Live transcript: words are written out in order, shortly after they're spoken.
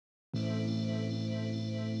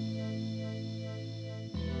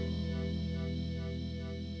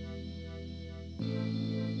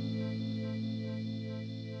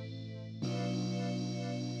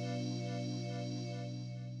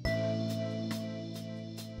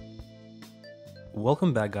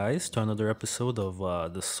Welcome back, guys, to another episode of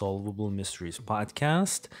the Solvable Mysteries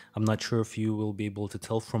podcast. I'm not sure if you will be able to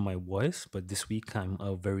tell from my voice, but this week I'm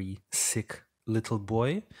a very sick little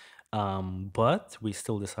boy. But we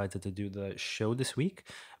still decided to do the show this week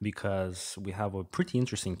because we have a pretty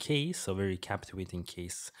interesting case, a very captivating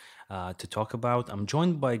case to talk about. I'm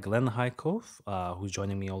joined by Glenn Heikoff, who's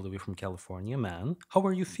joining me all the way from California. Man, how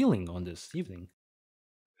are you feeling on this evening?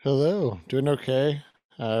 Hello, doing okay.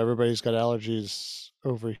 Everybody's got allergies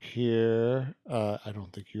over here. I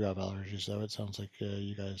don't think you have allergies though. It sounds like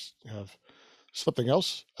you guys have something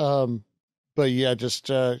else. But yeah,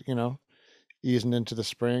 just easing into the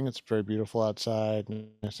spring. It's very beautiful outside,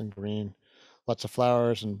 nice and green, lots of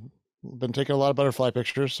flowers, and been taking a lot of butterfly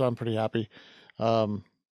pictures, so I'm pretty happy. Um,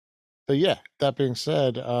 but yeah, that being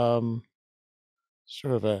said,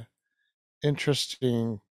 sort of a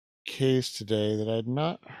interesting case today that I'd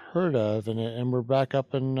not heard of, and we're back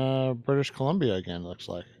up in British Columbia again. Looks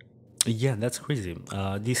like. Yeah, that's crazy.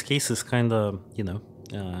 These cases kind of,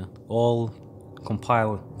 all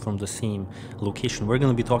compile from the same location. We're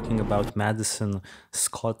going to be talking about Madison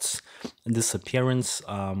Scott's disappearance.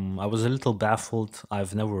 I was a little baffled.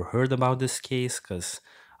 I've never heard about this case because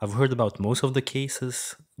I've heard about most of the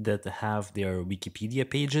cases that have their Wikipedia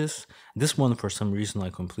pages. This one, for some reason, I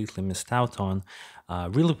completely missed out on.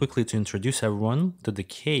 Really quickly to introduce everyone to the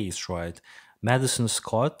case, right? Madison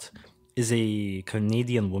Scott is a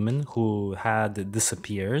Canadian woman who had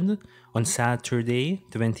disappeared on Saturday,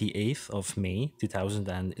 28th of May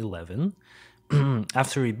 2011,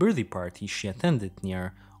 after a birthday party she attended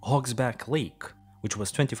near Hogsback Lake, which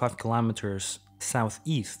was 25 kilometers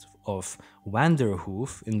southeast of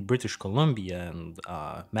Vanderhoof in British Columbia, and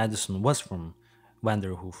Madison was from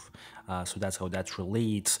Vanderhoof, so that's how that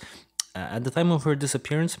relates. At the time of her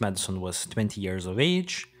disappearance, Madison was 20 years of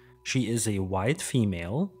age. She is a white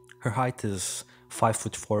female. Her height is 5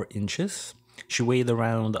 foot 4 inches. She weighed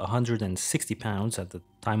around 160 pounds at the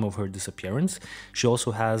time of her disappearance. She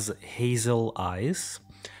also has hazel eyes.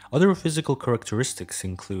 Other physical characteristics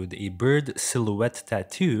include a bird silhouette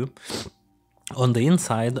tattoo on the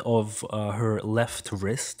inside of her left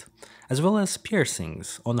wrist, as well as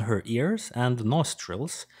piercings on her ears and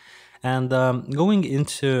nostrils. And going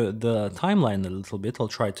into the timeline a little bit, I'll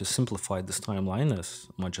try to simplify this timeline as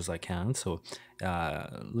much as I can. So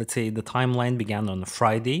let's say the timeline began on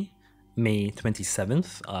Friday, May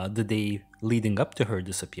 27th, the day leading up to her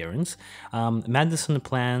disappearance. Madison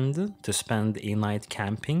planned to spend a night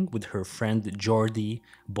camping with her friend Jordy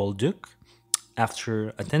Bolduc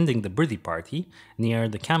after attending the birthday party near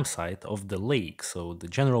the campsite of the lake. So the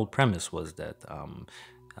general premise was that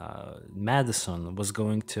Madison was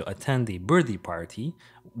going to attend a birthday party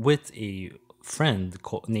with a friend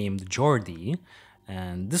named Jordy,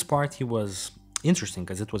 and this party was interesting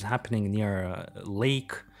because it was happening near a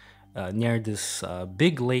lake. Near this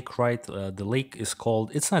big lake, right? The lake is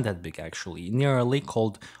called, it's not that big actually, near a lake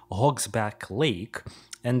called Hogsback Lake.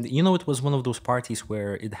 And it was one of those parties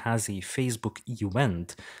where it has a Facebook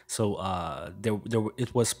event. So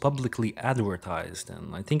it was publicly advertised.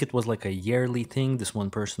 And I think it was like a yearly thing. This one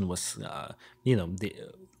person was,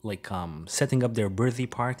 setting up their birthday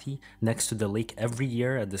party next to the lake every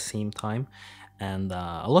year at the same time. And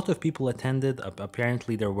a lot of people attended.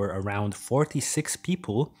 Apparently, there were around 46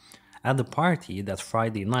 people at the party that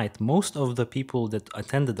Friday night. Most of the people that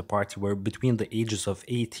attended the party were between the ages of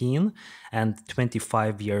 18 and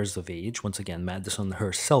 25 years of age. Once again, Madison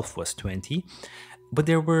herself was 20. But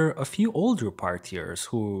there were a few older partiers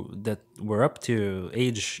that were up to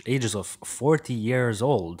ages of 40 years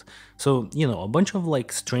old. So, a bunch of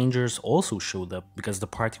like strangers also showed up because the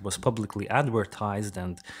party was publicly advertised,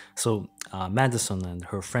 and so Madison and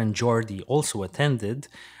her friend Jordy also attended.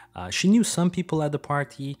 She knew some people at the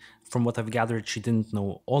party. From what I've gathered, she didn't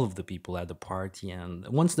know all of the people at the party. And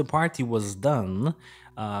once the party was done,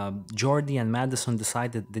 Jordy and Madison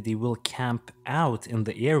decided that they will camp out in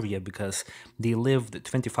the area because they lived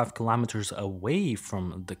 25 kilometers away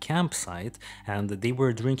from the campsite, and they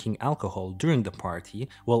were drinking alcohol during the party,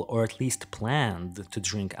 well, or at least planned to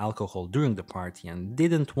drink alcohol during the party, and they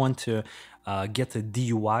didn't want to get a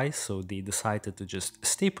DUI, so they decided to just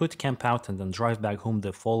stay put, camp out, and then drive back home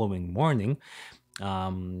the following morning.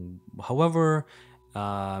 However,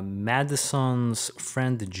 Madison's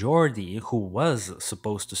friend Jordy, who was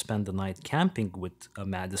supposed to spend the night camping with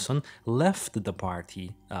Madison, left the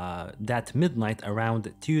party that midnight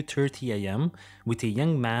around 2:30 a.m. with a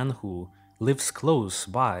young man who lives close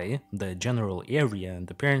by the general area, and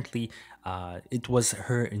apparently it was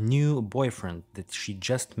her new boyfriend that she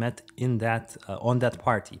just met in that on that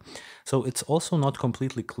party. So it's also not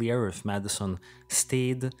completely clear if Madison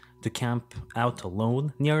stayed to camp out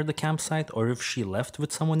alone near the campsite or if she left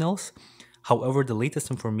with someone else. However, the latest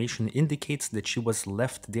information indicates that she was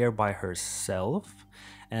left there by herself,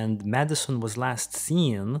 and Madison was last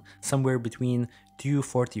seen somewhere between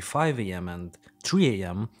 2:45 a.m. and 3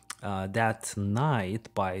 a.m. That night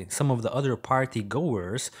by some of the other party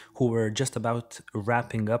goers who were just about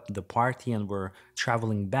wrapping up the party and were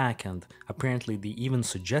traveling back, and apparently they even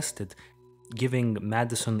suggested giving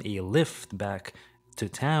Madison a lift back to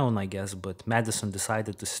town, I guess, but Madison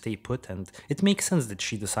decided to stay put, and it makes sense that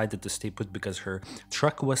she decided to stay put because her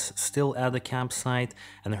truck was still at the campsite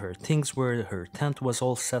and her tent was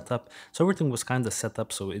all set up, so everything was kind of set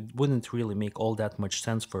up, so it wouldn't really make all that much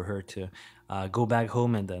sense for her to go back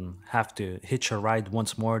home and then have to hitch a ride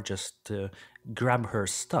once more just to grab her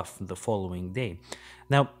stuff the following day.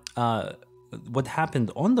 Now, what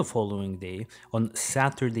happened on the following day, on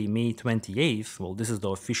Saturday, May 28th, well, this is the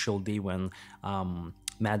official day when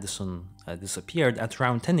Madison disappeared, at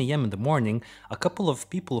around 10 a.m. in the morning, a couple of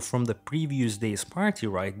people from the previous day's party,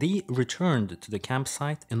 right, they returned to the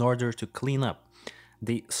campsite in order to clean up.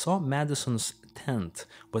 They saw Madison's tent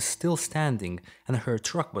was still standing and her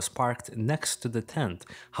truck was parked next to the tent.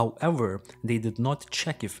 However, they did not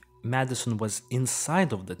check if Madison was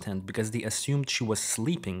inside of the tent because they assumed she was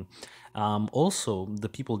sleeping. Also, the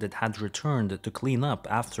people that had returned to clean up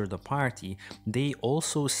after the party, they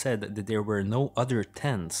also said that there were no other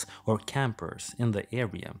tents or campers in the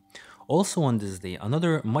area. Also on this day,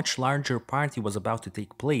 another much larger party was about to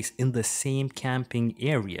take place in the same camping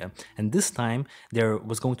area, and this time there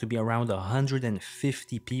was going to be around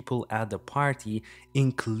 150 people at the party,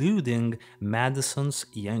 including Madison's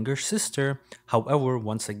younger sister. However,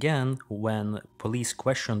 once again, when police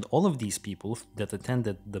questioned all of these people that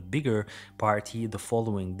attended the bigger party the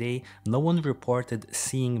following day, no one reported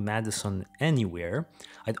seeing Madison anywhere.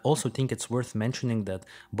 I also think it's worth mentioning that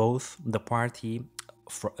both the party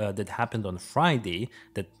that happened on Friday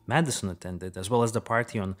that Madison attended, as well as the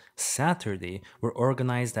party on Saturday, were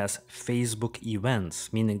organized as Facebook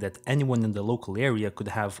events, meaning that anyone in the local area could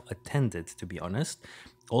have attended, to be honest.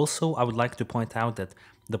 Also, I would like to point out that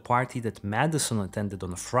the party that Madison attended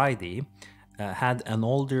on Friday had an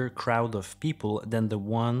older crowd of people than the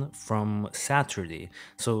one from Saturday.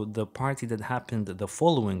 So the party that happened the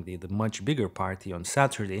following day, the much bigger party on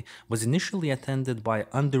Saturday, was initially attended by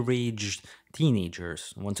underage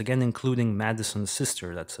teenagers, once again including Madison's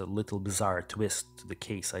sister. That's a little bizarre twist to the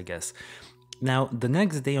case, I guess. Now, the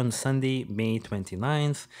next day on Sunday, May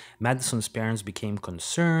 29th, Madison's parents became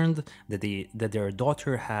concerned that their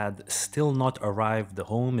daughter had still not arrived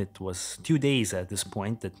home. It was 2 days at this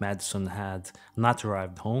point that Madison had not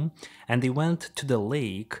arrived home, and they went to the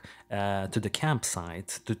lake, to the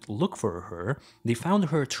campsite, to look for her. They found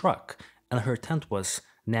her truck, and her tent was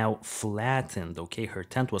now flattened, okay? Her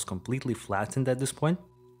tent was completely flattened at this point.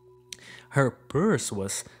 Her purse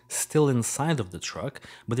was still inside of the truck,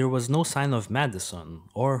 but there was no sign of Madison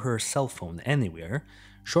or her cell phone anywhere.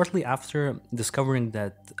 Shortly after discovering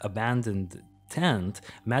that abandoned tent,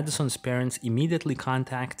 Madison's parents immediately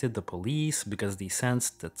contacted the police because they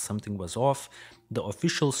sensed that something was off. The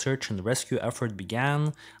official search and rescue effort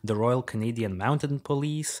began. The Royal Canadian Mounted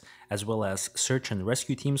Police, as well as search and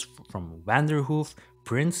rescue teams from Vanderhoof,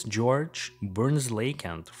 Prince George, Burns Lake,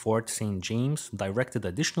 and Fort St. James directed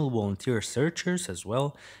additional volunteer searchers as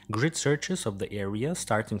well. Grid searches of the area,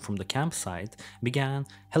 starting from the campsite, began.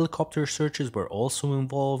 Helicopter searches were also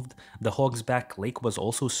involved. The Hogsback Lake was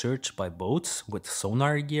also searched by boats with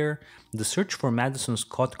sonar gear. The search for Madison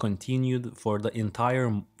Scott continued for the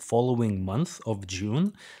entire following month of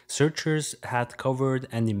June. Searchers had covered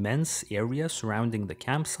an immense area surrounding the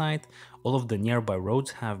campsite. All of the nearby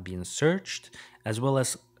roads have been searched, as well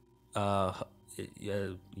as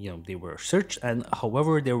they were searched, and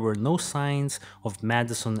however there were no signs of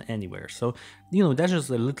Madison anywhere. So that's just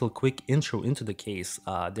a little quick intro into the case.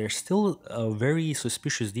 There's still very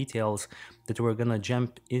suspicious details that we're gonna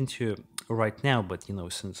jump into right now, but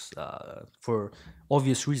since for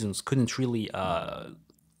obvious reasons couldn't really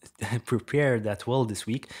prepare that well this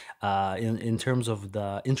week in terms of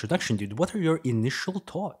the introduction, dude, what are your initial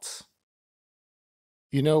thoughts?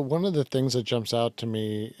 One of the things that jumps out to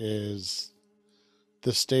me is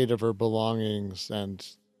the state of her belongings and,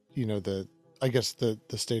 I guess the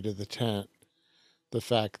state of the tent. The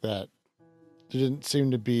fact that there didn't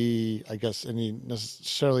seem to be, I guess,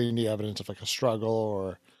 necessarily any evidence of like a struggle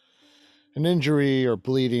or an injury or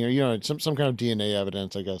bleeding, or some kind of DNA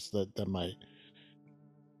evidence, I guess, that might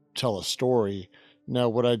tell a story. Now,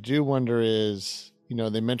 what I do wonder is,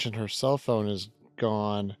 they mentioned her cell phone is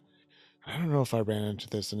gone. I don't know if I ran into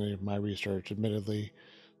this in any of my research. Admittedly,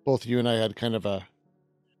 both you and I had kind of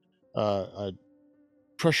a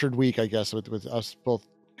pressured week, I guess, with us both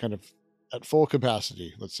kind of at full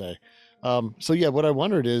capacity, let's say. So yeah, what I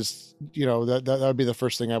wondered is, that would be the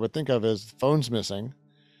first thing I would think of is phone's missing,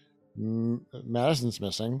 Madison's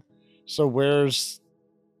missing. So where's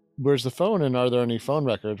the phone, and are there any phone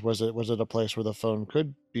records? Was it a place where the phone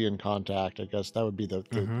could be in contact? I guess that would be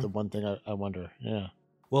the one thing I wonder. Yeah.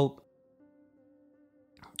 Well,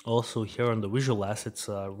 also here on the visual assets,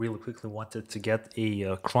 really quickly wanted to get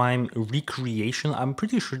a crime recreation. I'm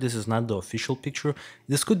pretty sure this is not the official picture.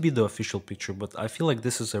 This could be the official picture, but I feel like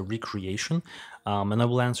this is a recreation. And I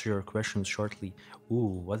will answer your question shortly.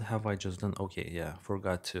 Ooh, what have I just done? Okay, yeah,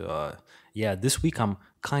 forgot to. Yeah, this week I'm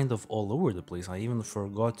kind of all over the place. I even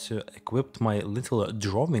forgot to equip my little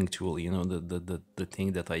drawing tool. The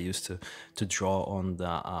thing that I used to draw on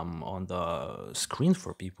the screen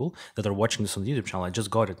for people that are watching this on the YouTube channel. I just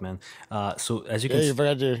got it, man. So as you Yeah, can you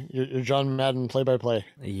forgot your John Madden play-by-play.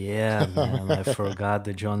 yeah, man, I forgot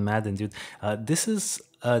the John Madden, dude. This is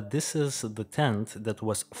the tent that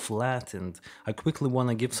was flattened. I quickly want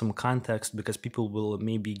to give some context because people will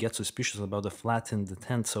maybe get suspicious about the flattened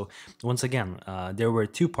tent. So once again, there were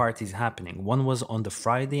two parties happening. One was on the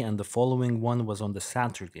Friday, and the following one was on the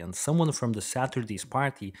Saturday. And someone from the Saturday's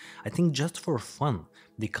party, I think just for fun,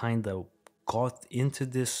 they kind of got into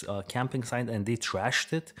this camping site and they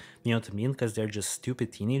trashed it, you know what I mean? Because they're just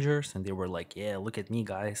stupid teenagers and they were like, yeah, look at me,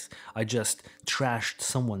 guys. I just trashed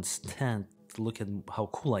someone's tent. Look at how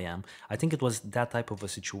cool I am. I think it was that type of a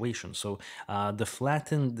situation. So the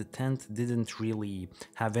flattened tent didn't really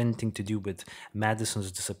have anything to do with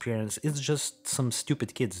Madison's disappearance. It's just some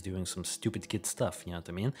stupid kids doing some stupid kid stuff, you know what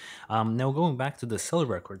I mean? Now, going back to the cell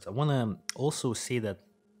records, I want to also say that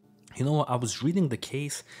I was reading the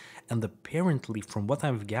case, and apparently, from what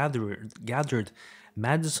I've gathered,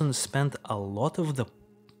 Madison spent a lot of the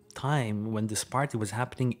time when this party was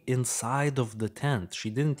happening inside of the tent. She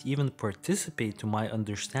didn't even participate, to my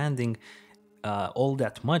understanding, all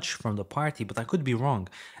that much from the party, but I could be wrong.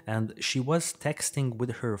 And she was texting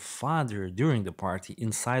with her father during the party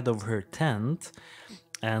inside of her tent.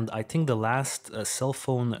 And I think the last cell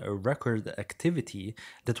phone record activity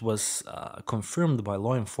that was confirmed by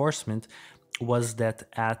law enforcement was that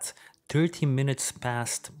at 30 minutes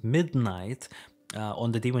past midnight,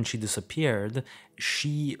 on the day when she disappeared,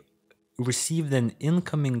 she received an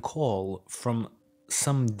incoming call from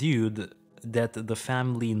some dude that the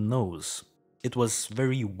family knows. It was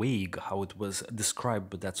very vague how it was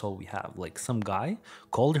described, but that's all we have. Like, some guy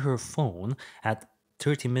called her phone at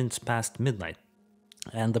 30 minutes past midnight.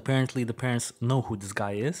 And apparently the parents know who this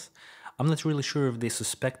guy is. I'm not really sure if they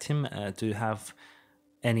suspect him to have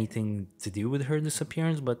anything to do with her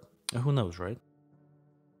disappearance, but who knows, right?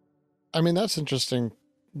 I mean, that's interesting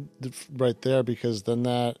right there, because then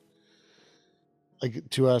that, like,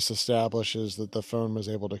 to us establishes that the phone was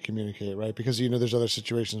able to communicate, right? Because there's other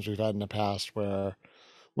situations we've had in the past where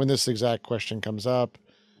when this exact question comes up,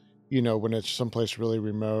 when it's someplace really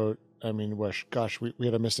remote. I mean, gosh, we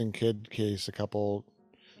had a missing kid case a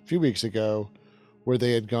few weeks ago where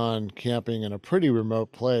they had gone camping in a pretty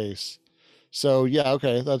remote place. So yeah,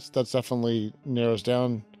 okay, that's definitely narrows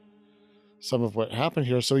down some of what happened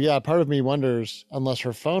here. So yeah, part of me wonders, unless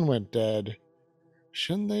her phone went dead,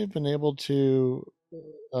 shouldn't they have been able to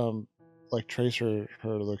like trace her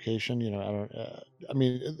location? I don't. I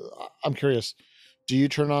mean, I'm curious. Do you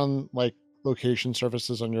turn on like location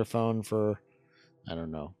services on your phone for, I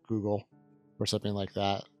don't know, Google or something like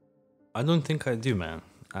that? I don't think I do, man.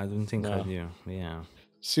 I don't think I No. do. Yeah.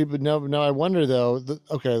 See, but no. I wonder though.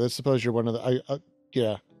 Okay, let's suppose you're one of the.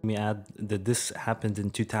 Yeah. Let me add that this happened in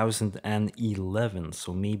 2011,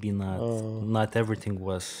 so maybe not Oh. not everything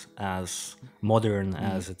was as modern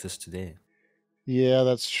as it is today. Yeah,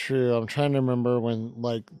 that's true. I'm trying to remember when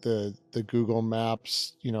like the Google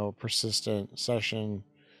Maps, persistent session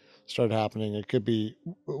started happening. It could be,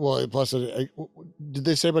 well. Plus, did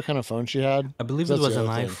they say what kind of phone she had? I 'Cause believe it that's the was an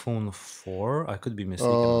other thing. iPhone 4. I could be Oh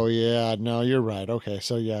mistaken. yeah, no, you're right. Okay,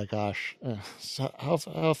 so yeah, gosh, so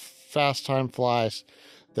how fast time flies.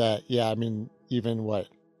 That, yeah, I mean, even what,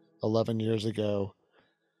 11 years ago.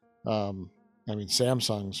 Um, I mean,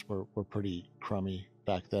 Samsungs were pretty crummy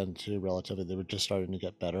back then too. Relatively, they were just starting to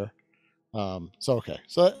get better. So okay,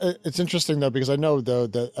 so it's interesting though, because I know though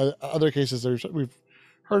that other cases we've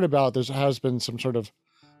heard about, there has been some sort of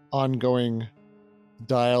ongoing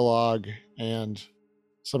dialogue and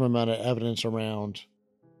some amount of evidence around,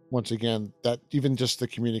 once again, that even just the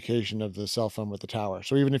communication of the cell phone with the tower.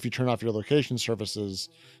 So even if you turn off your location services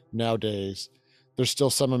nowadays, there's still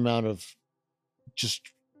some amount of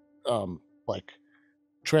just like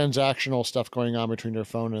transactional stuff going on between your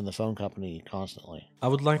phone and the phone company constantly. I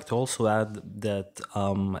would like to also add that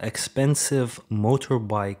expensive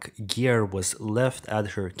motorbike gear was left at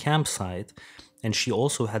her campsite, and she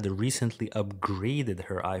also had recently upgraded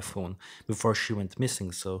her iPhone before she went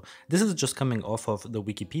missing. So this is just coming off of the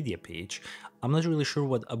Wikipedia page. I'm not really sure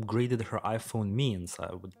what upgraded her iPhone means.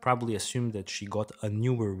 I would probably assume that she got a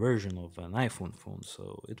newer version of an iPhone phone.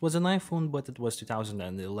 So it was an iPhone, but it was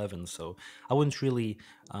 2011. So I wouldn't really,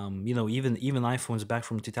 even iPhones back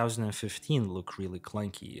from 2015 look really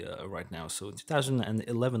clunky right now. So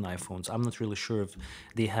 2011 iPhones, I'm not really sure if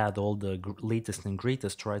they had all the latest and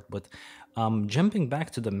greatest, right? But jumping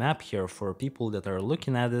back to the map here for people that are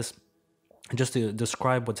looking at this, just to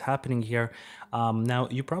describe what's happening here. Now,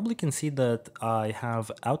 you probably can see that I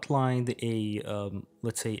have outlined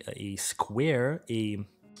let's say, a square, a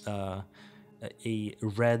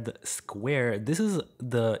red square. This is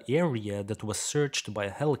the area that was searched by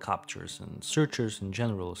helicopters and searchers in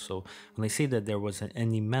general. So when I say that there was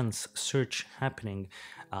an immense search happening,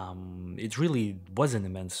 it really was an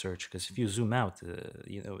immense search, because if you zoom out,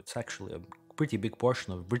 it's actually a pretty big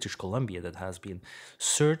portion of British Columbia that has been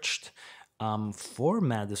searched for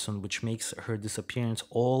Madison, which makes her disappearance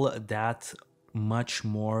all that much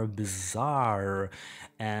more bizarre.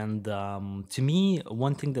 And to me,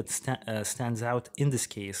 one thing that stands out in this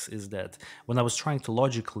case is that when I was trying to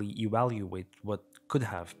logically evaluate what could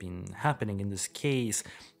have been happening in this case,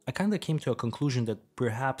 I kind of came to a conclusion that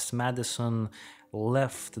perhaps Madison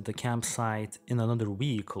left the campsite in another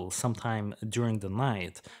vehicle sometime during the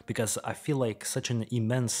night, because I feel like such an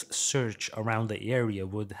immense search around the area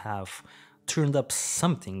would have turned up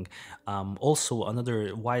something. Also,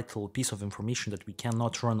 another vital piece of information that we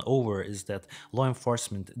cannot run over is that law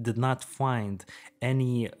enforcement did not find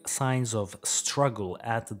any signs of struggle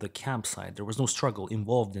at the campsite. There was no struggle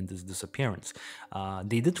involved in this disappearance.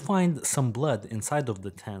 They did find some blood inside of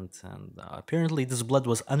the tent, and apparently this blood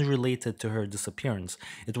was unrelated to her disappearance.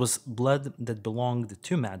 It was blood that belonged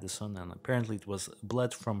to Madison, and apparently it was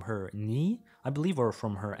blood from her knee, I believe, or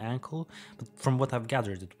from her ankle. But from what I've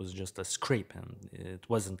gathered, it was just a scrape, and it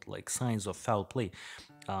wasn't like signs of foul play.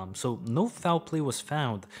 So no foul play was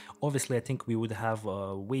found. Obviously, I think we would have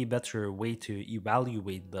a way better way to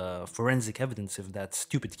evaluate the forensic evidence if that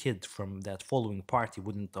stupid kid from that following party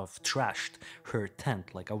wouldn't have trashed her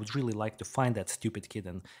tent. Like, I would really like to find that stupid kid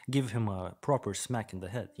and give him a proper smack in the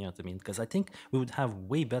head, you know what I mean? Because I think we would have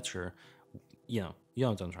way better, you know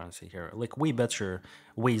what I'm trying to say here. Like, way better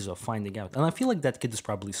ways of finding out. And I feel like that kid is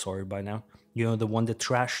probably sorry by now. You know, the one that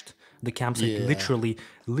trashed the campsite. Yeah.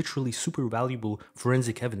 Literally super valuable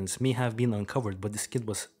forensic evidence may have been uncovered, but this kid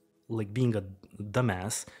was like being a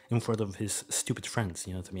dumbass in front of his stupid friends.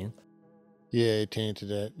 You know what I mean? Yeah, he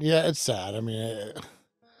tainted it. Yeah, it's sad. I mean,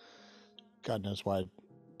 God knows why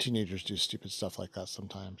teenagers do stupid stuff like that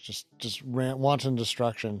sometimes. Just wanton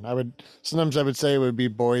destruction. Sometimes I would say it would be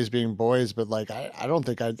boys being boys, but like I don't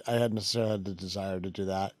think I had necessarily had the desire to do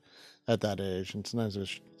that at that age. And sometimes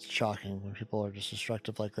it's shocking when people are just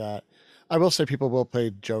destructive like that. I will say people will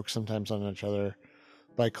play jokes sometimes on each other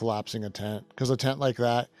by collapsing a tent, because a tent like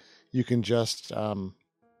that, you can just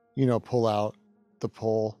pull out the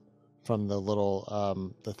pole from the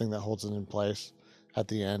little the thing that holds it in place at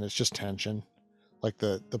the end. It's just tension. Like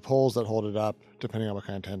the poles that hold it up, depending on what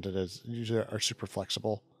kind of tent it is, usually are super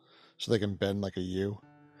flexible, so they can bend like a U.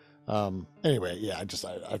 Anyway, yeah,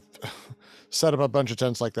 I've set up a bunch of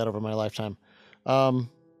tents like that over my lifetime.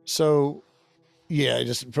 So yeah, I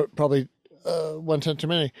just probably one tent too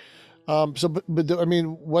many. But I mean,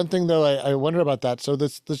 one thing though, I wonder about that. So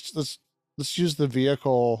let's use the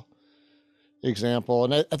vehicle example,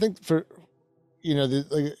 and I think for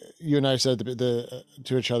like you and I said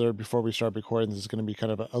to each other before we start recording, this is going to be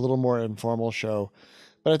kind of a little more informal show,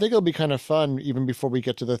 but I think it'll be kind of fun even before we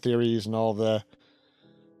get to the theories and all the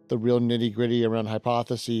real nitty gritty around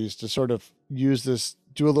hypotheses, to sort of use this,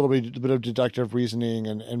 do a little bit of deductive reasoning,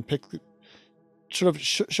 and pick sort of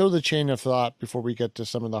show the chain of thought before we get to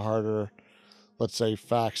some of the harder, let's say,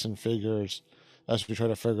 facts and figures, as we try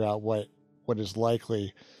to figure out what is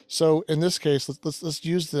likely. So in this case, let's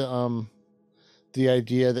use the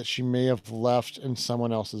idea that she may have left in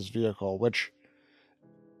someone else's vehicle, which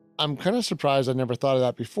I'm kind of surprised I never thought of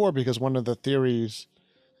that before, because one of the theories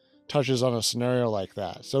touches on a scenario like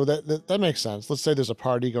that. So that makes sense. Let's say there's a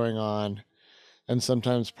party going on, and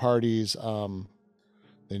sometimes parties,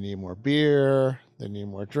 they need more beer, They need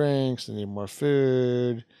more drinks, they need more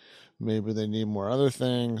food, maybe they need more other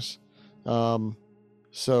things.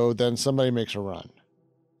 So then somebody makes a run.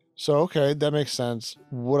 So, okay, that makes sense.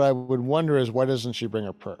 What I would wonder is, why doesn't she bring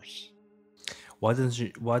her purse? Why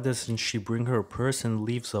doesn't she bring her purse and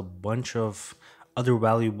leaves a bunch of other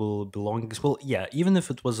valuable belongings? Well, yeah, even if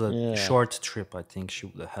it was a Yeah. short trip, I think she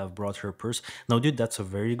would have brought her purse. No, dude, that's a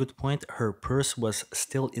very good point. Her purse was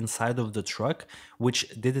still inside of the truck, which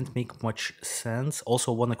didn't make much sense.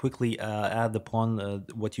 Also, want to quickly add upon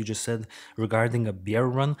what you just said regarding a beer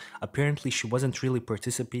run. Apparently, she wasn't really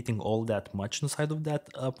participating all that much inside of that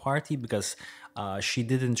party because she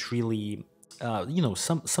didn't really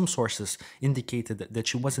some sources indicated that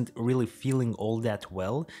she wasn't really feeling all that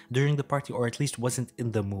well during the party, or at least wasn't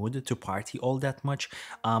in the mood to party all that much.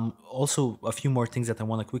 Also, a few more things that I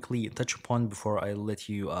want to quickly touch upon before I let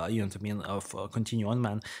you, continue on,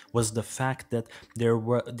 man, was the fact that there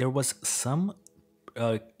was some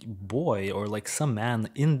boy or like some man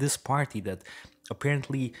in this party that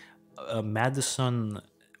apparently Madison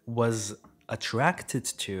was attracted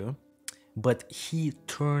to, but he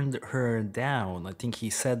turned her down. I think he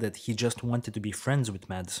said that he just wanted to be friends with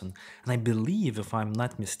Madison. And I believe, if I'm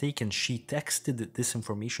not mistaken, she texted this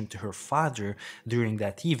information to her father during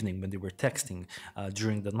that evening when they were texting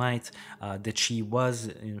during the night, that she was,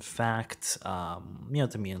 in fact,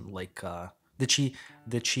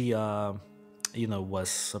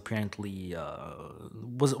 was apparently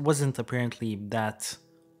wasn't apparently that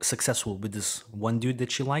successful with this one dude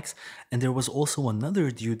that she likes. And there was also another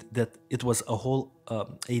dude that it was a whole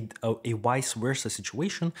a vice versa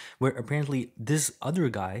situation, where apparently this other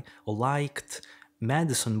guy liked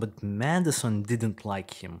Madison, but Madison didn't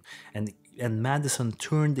like him, and Madison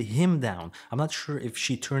turned him down. I'm not sure if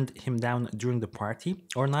she turned him down during the party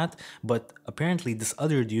or not, but apparently this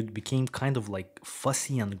other dude became kind of like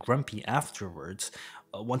fussy and grumpy afterwards.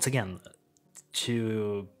 Once again,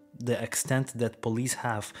 to the extent that police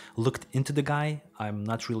have looked into the guy, I'm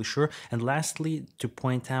not really sure. And lastly, to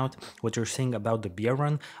point out what you're saying about the beer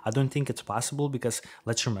run, I don't think it's possible because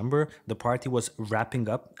let's remember the party was wrapping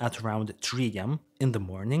up at around 3 a.m. in the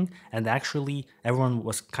morning, and actually everyone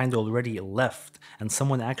was kind of already left, and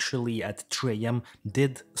someone actually at 3 a.m.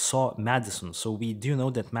 did saw Madison. So we do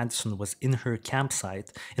know that Madison was in her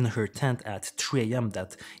campsite, in her tent at 3 a.m.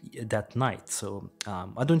 that night. So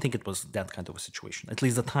I don't think it was that kind of a situation. At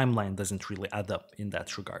least the timeline doesn't really add up in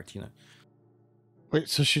that regard, you know. Wait,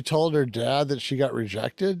 so she told her dad that she got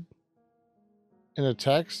rejected in a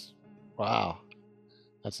text? Wow.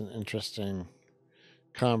 That's an interesting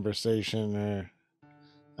conversation. Or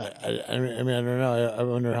I mean, I don't know. I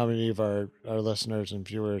wonder how many of our listeners and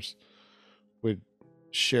viewers would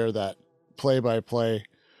share that play by play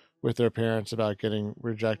with their parents about getting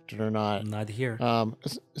rejected or not. Not here.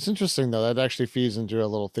 It's interesting though. That actually feeds into a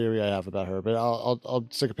little theory I have about her, but I'll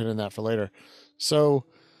stick a pin in that for later. So,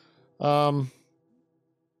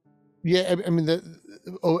 yeah, I mean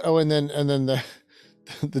and then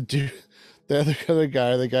the dude, the other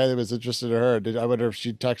guy, the guy that was interested in her. I wonder if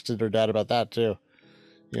she texted her dad about that too.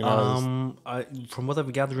 You know, From what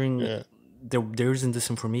I'm gathering, yeah. there isn't this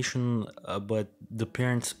information, but the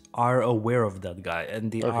parents are aware of that guy,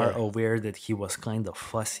 and they are Okay. aware that he was kind of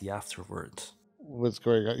fussy afterwards. What's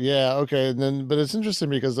going on? Yeah, okay. And then, but it's interesting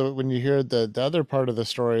because when you hear the other part of the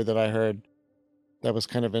story that I heard that was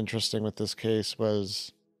kind of interesting with this case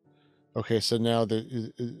was, okay, so now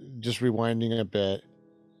just rewinding a bit,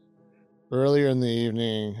 earlier in the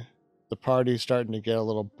evening, the party's starting to get a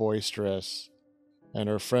little boisterous, and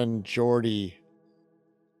her friend Jordy,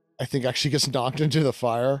 I think, actually gets knocked into the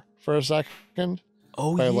fire for a second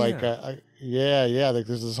Oh by like, yeah. yeah, like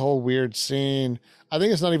there's this whole weird scene. I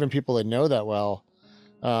think it's not even people that know that well.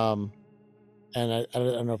 And I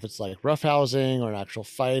don't know if it's like roughhousing or an actual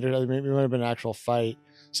fight, or maybe it might have been an actual fight.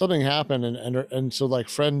 Something happened, and so like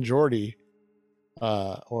friend Jordy,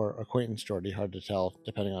 or acquaintance Jordy, hard to tell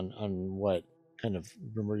depending on what kind of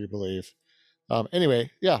rumor you believe. Anyway,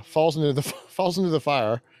 yeah, falls into the falls into the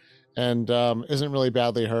fire, and isn't really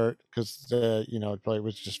badly hurt because it probably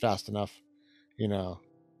was just fast enough,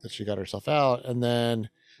 that she got herself out. And then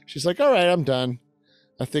she's like, "All right, I'm done.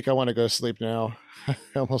 I think I want to go to sleep now. I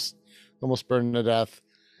almost burned to death.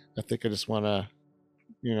 I think I just want to,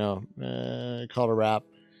 call it a wrap."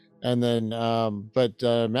 And then, but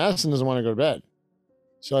Madison doesn't want to go to bed.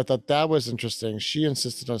 So I thought that was interesting. She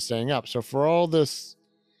insisted on staying up. So for all this,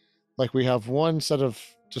 like, we have one set of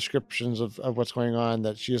descriptions of what's going on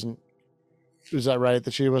that she isn't. Is that right?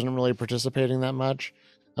 That she wasn't really participating that much,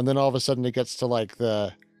 and then all of a sudden it gets to like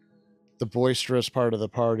the boisterous part of the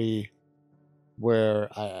party where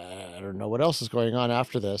I don't know what else is going on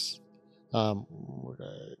after this. Um,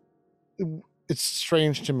 it's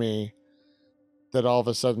strange to me that all of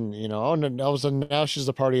a sudden, oh, no, all of a sudden now she's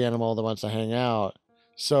the party animal that wants to hang out.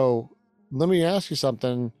 So let me ask you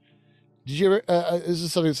something. Did you ever? This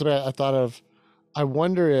is something I thought of. I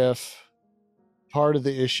wonder if part of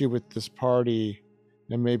the issue with this party,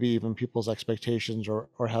 and maybe even people's expectations or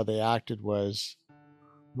how they acted, was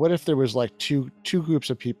what if there was like two groups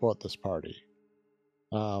of people at this party?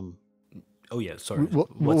 Um, Oh yeah, sorry.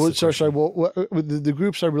 What's the sorry. question? The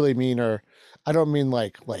groups I really mean are, I don't mean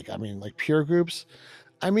I mean like peer groups.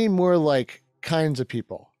 I mean more like kinds of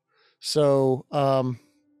people. So,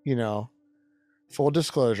 you know, full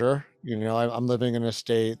disclosure, I'm living in a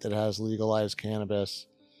state that has legalized cannabis,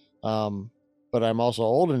 but I'm also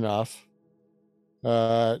old enough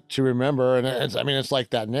to remember, and it's like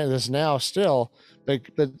that. This now still, but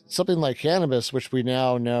something like cannabis, which we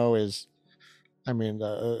now know is,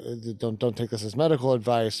 don't take this as medical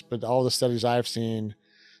advice, but all the studies I've seen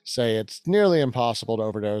say it's nearly impossible to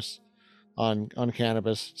overdose on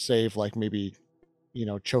cannabis, save like maybe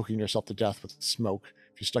choking yourself to death with smoke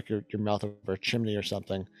if you stuck your mouth over a chimney or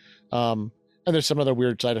something. And there's some other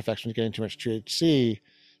weird side effects when you're getting too much THC,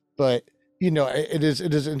 but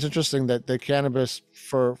it's interesting that the cannabis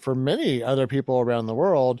for many other people around the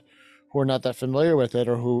world who are not that familiar with it,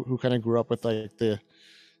 or who kind of grew up with like the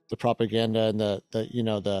propaganda and the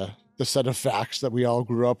set of facts that we all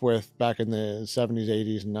grew up with back in the 70s,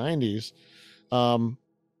 80s, and 90s,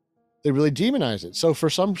 they really demonize it. So for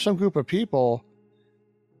some group of people,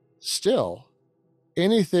 still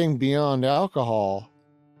anything beyond alcohol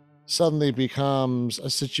suddenly becomes a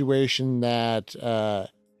situation that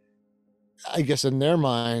I guess in their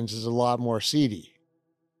minds is a lot more seedy.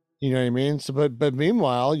 You know what I mean? So, but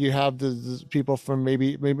meanwhile, you have the people from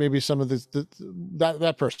maybe some of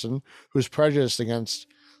that person who's prejudiced against,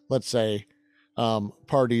 let's say,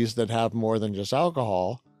 parties that have more than just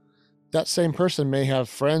alcohol. That same person may have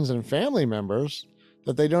friends and family members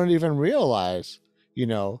that they don't even realize,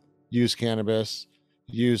 use cannabis,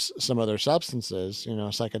 use some other substances,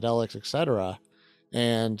 psychedelics, etc.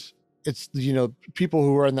 And it's, people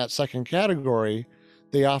who are in that second category,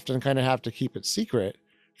 they often kind of have to keep it secret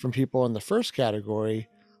from people in the first category,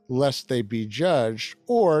 lest they be judged.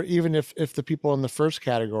 Or even if the people in the first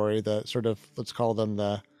category, the sort of, let's call them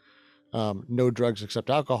the no drugs except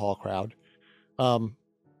alcohol crowd,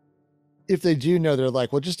 if they do know, they're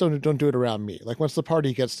like, well, just don't do it around me. Like once the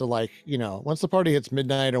party gets to once the party hits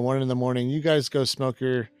midnight or 1 a.m, you guys go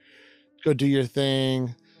go do your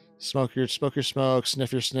thing, smoke your smoke,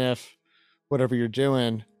 sniff your sniff, whatever you're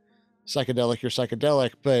doing, psychedelic, you're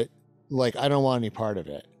psychedelic, but like I don't want any part of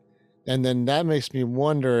it. And then that makes me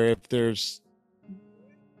wonder if there's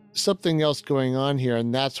something else going on here,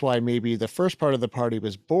 and that's why maybe the first part of the party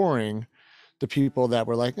was boring. The people that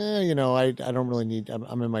were like, I don't really need,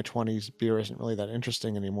 I'm in my 20s, beer isn't really that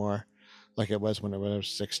interesting anymore, like it was when I was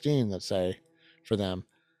 16, let's say, for them.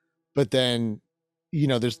 But then,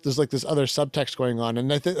 there's like this other subtext going on,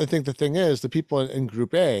 and I think the thing is, the people in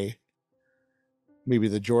Group A, maybe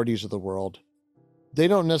the Geordies of the world, they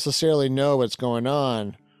don't necessarily know what's going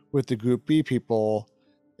on with the Group B people,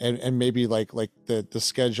 and maybe like the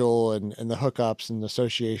schedule and the hookups and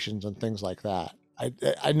associations and things like that.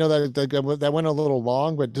 I know that went a little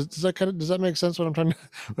long, but does that make sense? What I'm trying to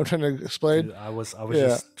I'm trying to explain? Dude, I was Yeah.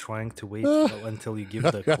 just trying to wait until you give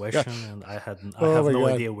the question, and I Oh have my no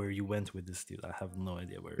god. idea where you went with this, dude. I have no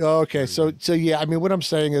idea Okay, where you went. so yeah, what I'm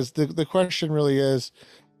saying is the question really is,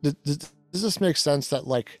 does this make sense that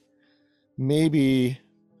like maybe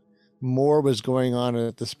more was going on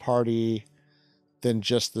at this party than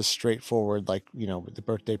just the straightforward, like, the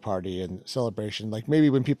birthday party and celebration? Like maybe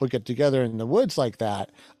when people get together in the woods like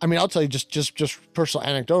that, I'll tell you just personal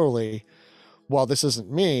anecdotally, while this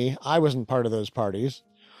isn't me, I wasn't part of those parties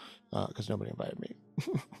because nobody invited me.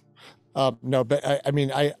 No, but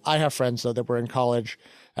I have friends though that were in college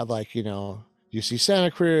at like, UC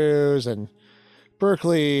Santa Cruz and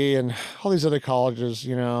Berkeley and all these other colleges,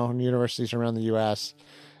 and universities around the US.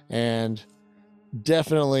 And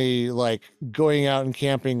definitely like going out and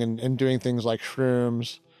camping and doing things like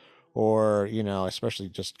shrooms, or especially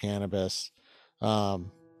just cannabis,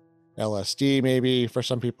 um LSD maybe for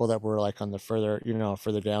some people that were like on the further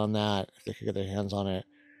down, that if they could get their hands on it,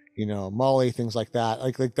 Molly, things like that,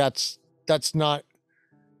 like that's not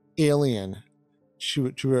alien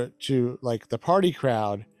to like the party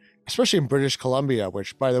crowd, especially in British Columbia,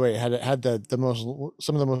 which by the way had the most,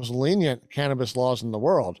 some of the most lenient cannabis laws in the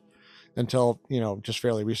world until just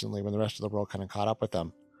fairly recently, when the rest of the world kind of caught up with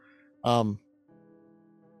them. um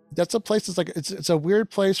that's a place that's like it's a weird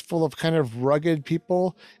place full of kind of rugged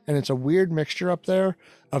people, and it's a weird mixture up there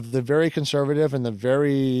of the very conservative and the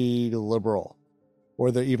very liberal,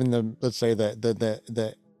 or the even the let's say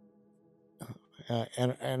the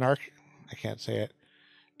anarch I can't say it,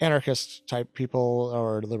 anarchist type people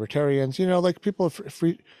or libertarians, like people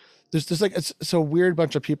free. There's like it's a weird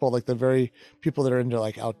bunch of people, like the very people that are into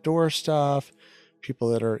like outdoor stuff, people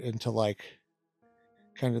that are into like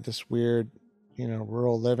kind of this weird,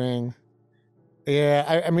 rural living.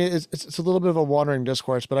 Yeah, I mean it's a little bit of a wandering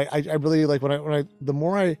discourse, but I really like when I the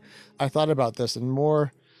more I thought about this, and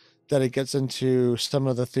more that it gets into some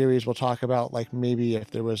of the theories we'll talk about, like maybe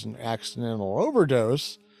if there was an accidental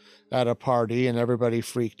overdose at a party and everybody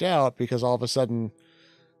freaked out because all of a sudden,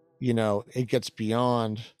 it gets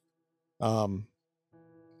beyond um,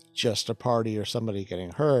 just a party or somebody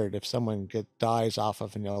getting hurt. If someone dies off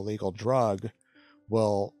of an illegal drug,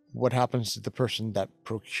 well, what happens to the person that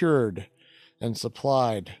procured and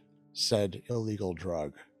supplied said illegal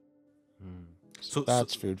drug? Hmm. So So, so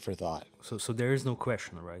that's food for thought. so there is no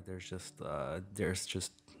question, right? There's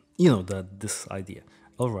just that this idea.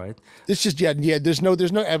 All right. It's just yeah. There's no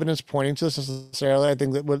evidence pointing to this necessarily. I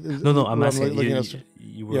think that what No, I'm I'm asking looking at.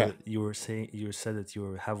 Yeah, you were saying you said that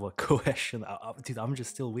you have a question. Dude, I'm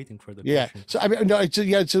just still waiting for the yeah. question. So I mean, no. So,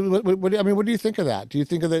 yeah. So I mean, what do you think of that? Do you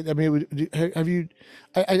think of that? I mean, have you?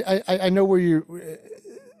 I know where you.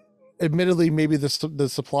 Admittedly, maybe the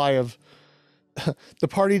supply of the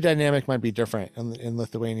party dynamic might be different in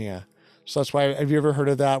Lithuania. So that's why. Have you ever heard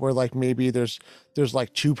of that? Where like maybe there's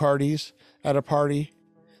like two parties at a party.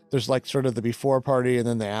 There's like sort of the before party and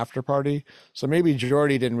then the after party. So maybe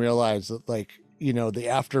Jordy didn't realize that like the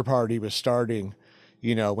after party was starting,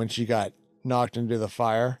 when she got knocked into the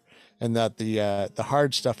fire, and that the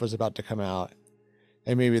hard stuff was about to come out,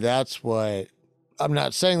 and maybe that's what. I'm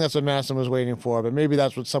not saying that's what Madison was waiting for, but maybe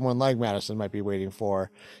that's what someone like Madison might be waiting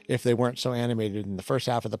for if they weren't so animated in the first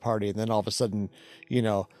half of the party, and then all of a sudden,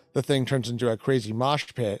 the thing turns into a crazy mosh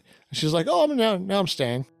pit, and she's like, "Oh, now I'm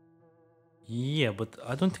staying." Yeah, but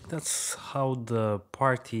I don't think that's how the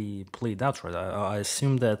party played out, right? I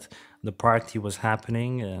assume that the party was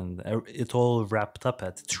happening and it all wrapped up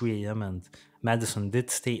at 3 a.m. and Madison did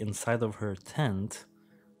stay inside of her tent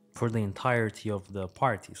for the entirety of the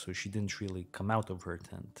party, so she didn't really come out of her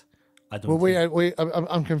tent. I Well, don't wait, think.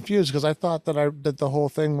 I'm confused because I thought that the whole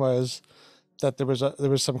thing was that there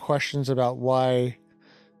was some questions about why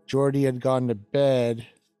Jordy had gone to bed.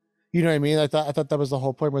 You know what I mean? I thought that was the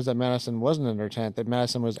whole point, was that Madison wasn't in her tent, that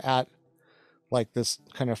Madison was at like this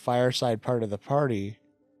kind of fireside part of the party,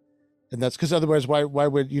 and that's because otherwise, why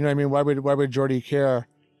would you know what I mean? Why would Jordy care?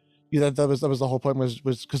 That was the whole point, was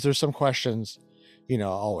because there's some questions,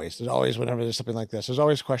 always there's always whenever there's something like this, there's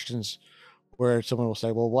always questions where someone will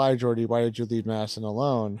say, well, why Jordy? Why did you leave Madison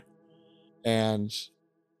alone? And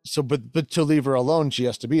so, but to leave her alone, she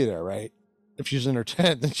has to be there, right? If she's in her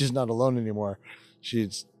tent, then she's not alone anymore.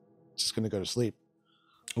 She's just going to go to sleep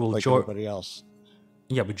Well, like everybody else.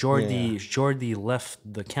 yeah, but Yeah. Jordy left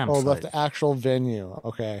the Oh, left campsite. the actual venue.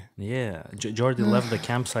 Okay. Yeah, Jordy left the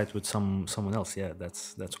campsite with someone else. Yeah,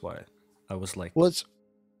 that's why I was like, Well,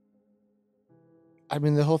 I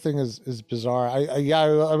mean, the whole thing is bizarre. I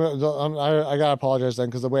gotta apologize then,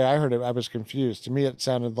 because the way I heard it, I was confused. To me, it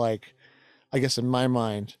sounded like, I guess in my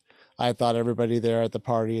mind, I thought everybody there at the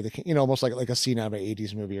party, almost like a scene out of an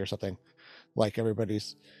 '80s movie or something. Like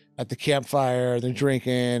everybody's at the campfire, they're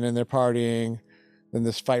drinking and they're partying. Then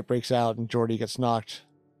this fight breaks out and Jordy gets knocked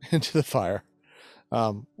into the fire.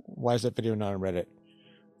 Why is that video not on Reddit?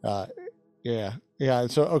 Uh, yeah, yeah.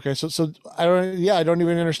 So okay, so I don't. Yeah, I don't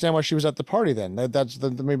even understand why she was at the party then. That's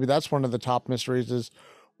maybe that's one of the top mysteries, is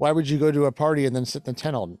why would you go to a party and then sit in the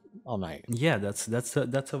tent all night? yeah, that's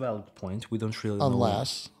a valid point. We don't really know.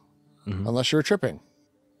 Unless unless you're tripping.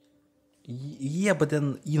 Yeah, but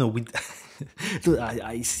then we. Dude,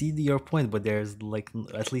 I see your point, but there's like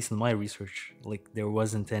at least in my research, like there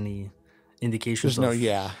wasn't any indications There's no, of,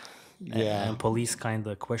 yeah, yeah, and police kind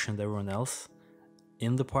of questioned everyone else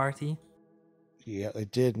in the party. yeah. They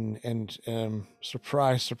did, and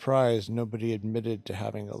surprise, surprise, nobody admitted to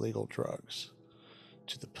having illegal drugs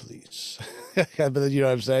to the police. But you know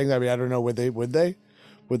what I'm saying? I mean, I don't know. Would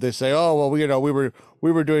they say, oh well, we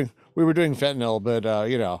were doing fentanyl, but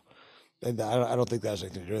I don't think that has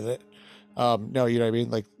anything to do with it. No, you know what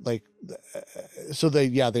I mean? So they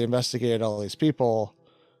investigated all these people.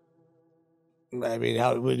 I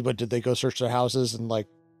mean, but did they go search their houses and like?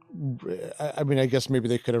 I mean, I guess maybe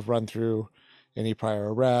they could have run through any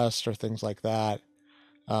prior arrests or things like that.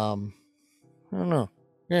 I don't know.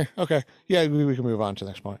 Yeah. Okay. Yeah, we can move on to the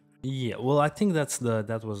next point. Yeah, well, I think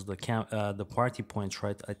that was the party points,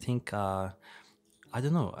 right? I think I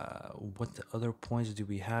don't know what other points do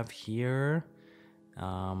we have here.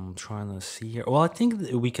 Trying to see here. Well, I think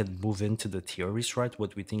that we could move into the theories, right?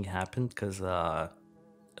 What we think happened, because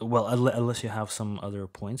well, unless you have some other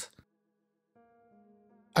points.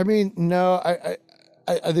 I mean, no, I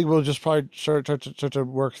think we'll just probably start to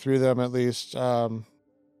work through them at least. Well,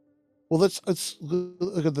 let's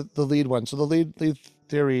look at the lead one. So the lead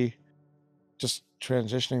theory, just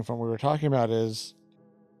transitioning from what we were talking about, is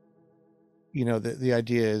the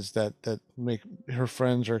idea is that make her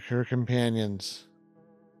friends or her companions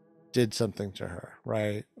did something to her,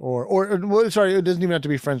 right? Or well, sorry, it doesn't even have to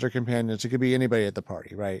be friends or companions. It could be anybody at the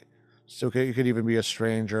party, right? So it could even be a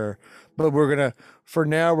stranger. But for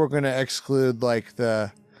now, we're gonna exclude like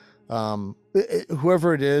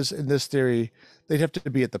whoever it is in this theory, they'd have to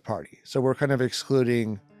be at the party. So we're kind of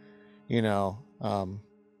excluding, you know,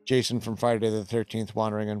 Jason from Friday the 13th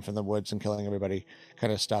wandering in from the woods and killing everybody,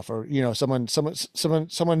 kind of stuff, or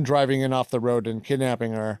someone driving in off the road and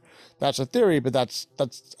kidnapping her. That's a theory, but that's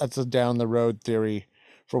a down the road theory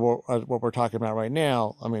for what we're talking about right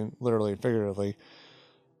now. I mean, literally and figuratively.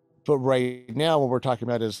 But right now, what we're talking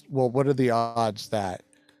about is, well, what are the odds that,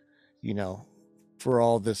 you know, for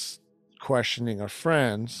all this questioning of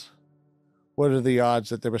friends, what are the odds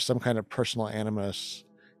that there was some kind of personal animus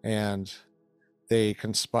and they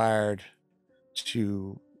conspired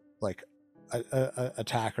to like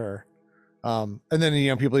attack her? And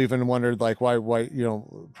then people even wondered like why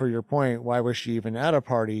per your point, why was she even at a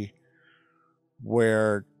party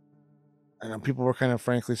where people were kind of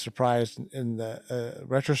frankly surprised in the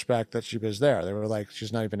retrospect that she was there. They were like,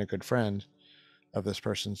 she's not even a good friend of this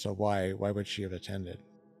person, so why would she have attended?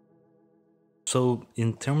 So,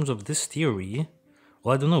 in terms of this theory,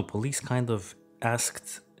 well, I don't know. Police kind of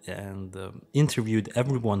asked and interviewed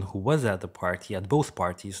everyone who was at the party, at both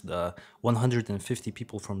parties, the 150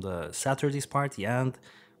 people from the Saturday's party and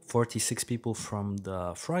 46 people from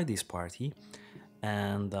the Friday's party.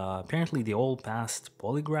 And apparently, they all passed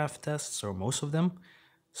polygraph tests, or most of them.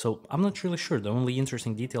 So, I'm not really sure. The only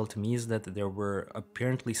interesting detail to me is that there were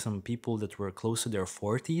apparently some people that were close to their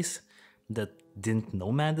 40s that didn't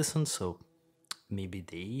know Madison. So, maybe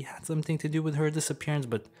they had something to do with her disappearance,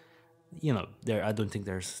 but there I don't think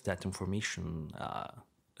there's that information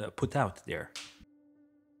put out there.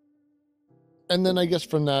 And then I guess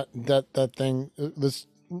from that thing, this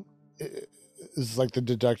is like the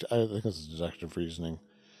deduct. I think it's deductive reasoning.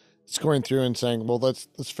 It's going through and saying, well, let's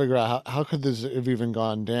figure out how could this have even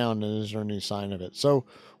gone down, and is there any sign of it? So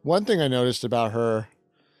one thing I noticed about her,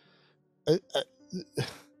 uh,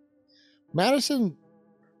 Madison,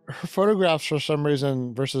 her photographs for some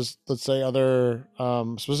reason versus let's say other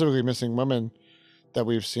specifically missing women that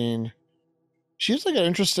we've seen, she's like an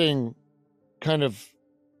interesting kind of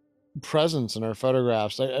presence in her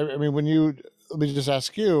photographs. I mean, let me just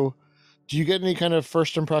ask you, do you get any kind of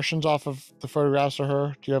first impressions off of the photographs of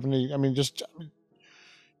her? Do you have any? I mean, just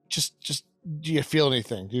do you feel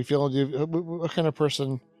anything? What kind of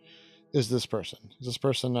person is this person? Is this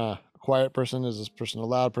person a quiet person? Is this person a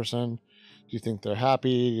loud person? Do you think they're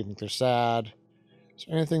happy? Do you think they're sad? Is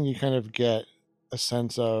there anything you kind of get a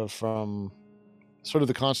sense of from sort of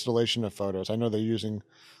the constellation of photos? I know they're using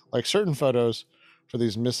like certain photos for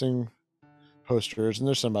these missing posters, and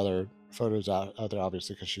there's some other photos out there,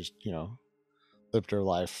 obviously, because she's lived her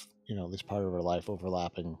life, at least part of her life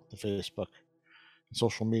overlapping the Facebook and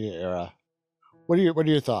social media era. What are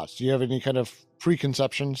your thoughts? Do you have any kind of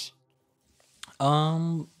preconceptions?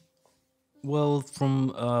 Um, well, from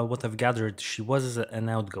what I've gathered, she was an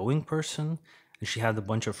outgoing person, and she had a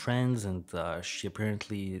bunch of friends, and she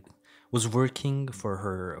apparently was working for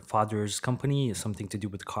her father's company, something to do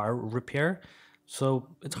with car repair. So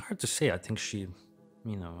it's hard to say. I think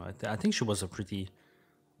I think she was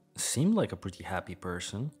seemed like a pretty happy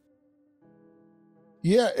person.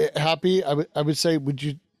 Yeah, happy. I would say. Would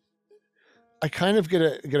you? I kind of get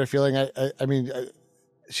a feeling. I mean,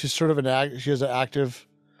 she's sort of she has an active.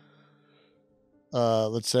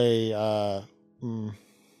 Let's say.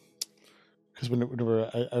 Because whenever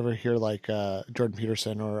I ever hear like Jordan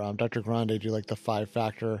Peterson or Dr. Grande do like the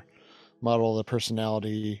 5-factor model of the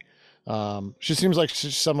personality, she seems like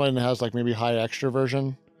she's someone that has like maybe high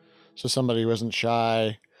extroversion. So somebody who isn't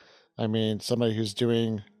shy. I mean, somebody who's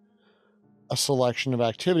doing a selection of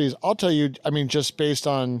activities. I'll tell you. I mean, just based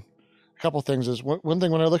on a couple things is one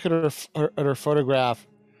thing when I look at her photograph,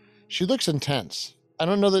 she looks intense. I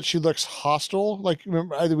don't know that she looks hostile. Like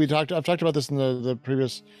remember, I've talked about this in the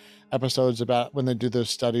previous episodes about when they do those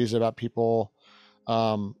studies about people,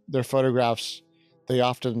 their photographs. They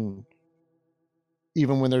often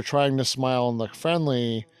even when they're trying to smile and look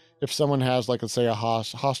friendly, if someone has, like, let's say, a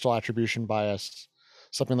hostile attribution bias,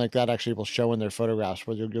 something like that actually will show in their photographs,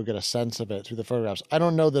 where you'll get a sense of it through the photographs. I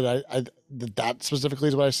don't know that that specifically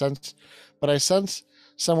is what I sense, but I sense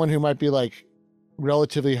someone who might be like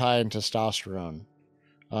relatively high in testosterone,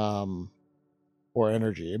 or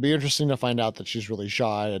energy. It'd be interesting to find out that she's really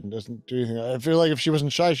shy and doesn't do anything. I feel like if she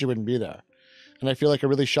wasn't shy, she wouldn't be there. And I feel like a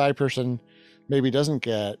really shy person maybe doesn't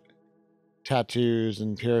get tattoos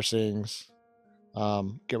and piercings.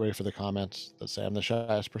 Get ready for the comments that say I'm the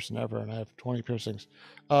shyest person ever and I have 20 piercings.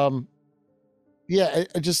 Yeah,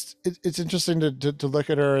 it's interesting to look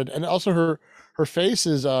at her, and also her face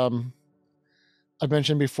is, I've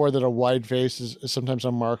mentioned before that a wide face is sometimes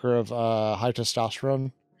a marker of high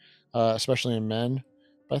testosterone, especially in men,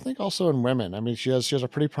 but I think also in women. I mean, she has a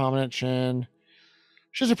pretty prominent chin.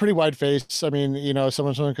 She has a pretty wide face. I mean,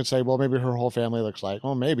 someone could say, well, maybe her whole family looks like.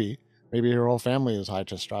 Well, maybe her whole family is high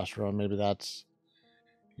testosterone. Maybe that's,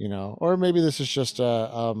 or maybe this is just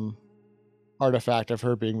a artifact of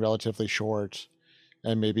her being relatively short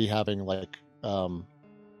and maybe having like an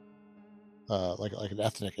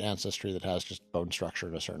ethnic ancestry that has just bone structure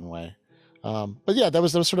in a certain way. But yeah, that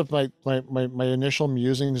was sort of my initial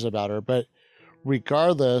musings about her. But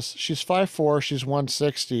regardless, she's 5'4", she's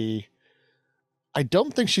 160. I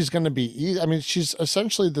don't think she's going to be easy. I mean, she's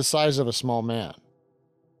essentially the size of a small man.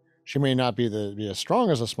 She may not be as strong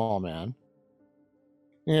as a small man.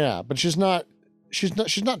 Yeah, but she's not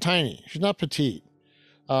tiny. She's not petite.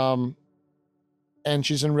 And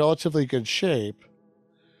she's in relatively good shape.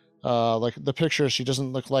 Like the picture, she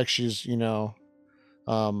doesn't look like she's,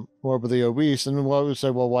 morbidly obese. And one would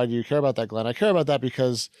say, well, why do you care about that, Glenn? I care about that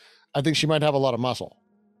because I think she might have a lot of muscle.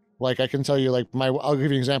 Like I can tell you, like I'll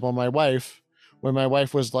give you an example. My wife, when my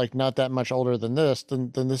wife was like not that much older than this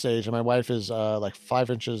age, and my wife is like 5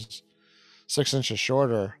 inches, 6 inches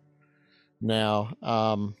shorter now,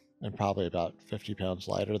 and probably about 50 pounds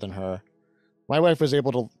lighter than her. My wife was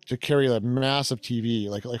able to carry a massive TV,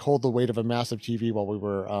 like hold the weight of a massive TV while we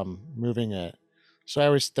were moving it. So I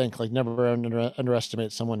always think like never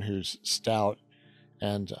underestimate someone who's stout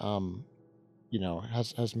and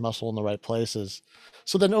has muscle in the right places.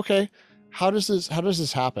 So then, okay, how does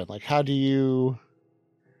this happen? Like,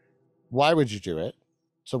 why would you do it?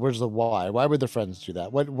 So where's the why? Why would the friends do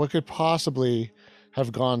that? What could possibly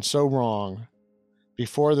have gone so wrong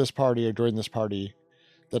before this party or during this party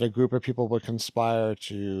that a group of people would conspire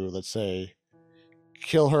to, let's say,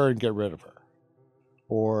 kill her and get rid of her,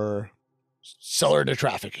 or sell her to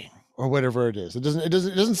trafficking, or whatever it is? It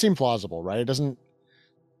doesn't seem plausible, right? It doesn't,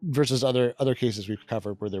 versus other cases we've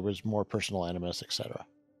covered where there was more personal animus, etc.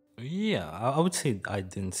 Yeah, I would say I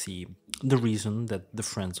didn't see the reason that the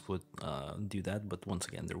friends would do that, but once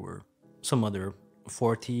again, there were some other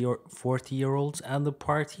 40-year-olds at the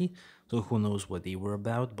party, so who knows what they were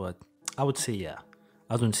about. But I would say, yeah,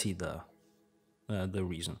 I don't see the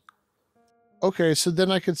reason. Okay, so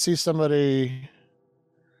then I could see somebody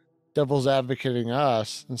devil's advocating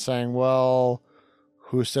us and saying, well,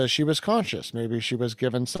 who says she was conscious? Maybe she was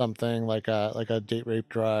given something like a date rape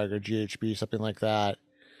drug or GHB, something like that,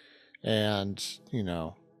 and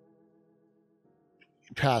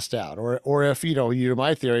passed out. Or if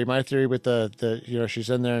my theory with the she's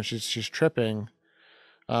in there and she's tripping,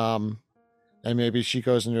 and maybe she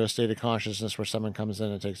goes into a state of consciousness where someone comes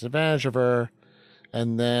in and takes advantage of her,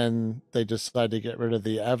 and then they decide to get rid of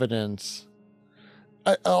the evidence.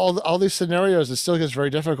 All these scenarios, it still gets very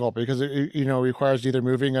difficult because it requires either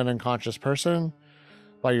moving an unconscious person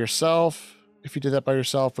by yourself, if you did that by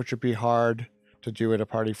yourself, which would be hard to do at a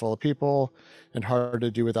party full of people and hard to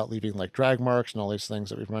do without leaving like drag marks and all these things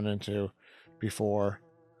that we've run into before.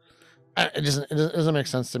 It doesn't make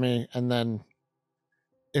sense to me. And then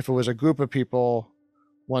if it was a group of people,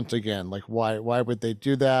 once again, like why would they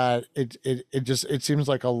do that? It seems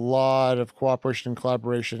like a lot of cooperation and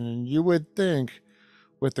collaboration, and you would think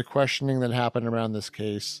with the questioning that happened around this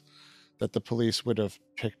case that the police would have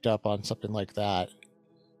picked up on something like that,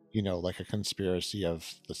 like a conspiracy of,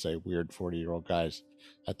 let's say, weird 40-year-old guys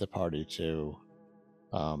at the party to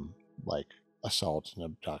like assault and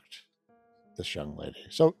abduct this young lady.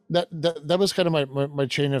 So that was kind of my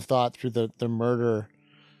chain of thought through the murder,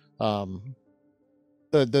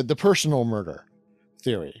 the personal murder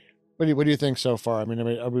theory. What do you think so far? I mean,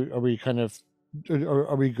 are we kind of,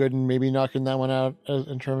 are we good in maybe knocking that one out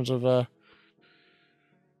in terms of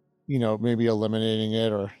maybe eliminating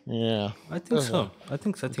it, or yeah? I think so. I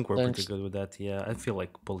think we're pretty Thanks. good with that. Yeah, I feel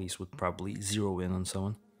like police would probably zero in on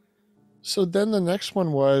someone. So then the next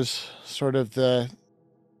one was sort of the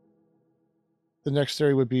next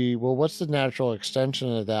theory would be, well, what's the natural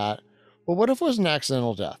extension of that? Well, what if it was an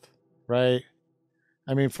accidental death, right?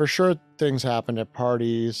 I mean, for sure things happen at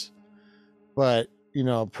parties, but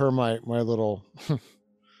per my little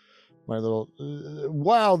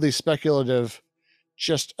wildly speculative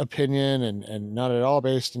just opinion and not at all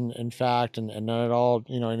based in fact and not at all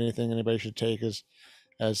anything anybody should take as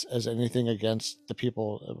anything against the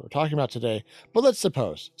people that we're talking about today. But let's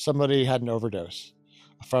suppose somebody had an overdose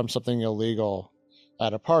from something illegal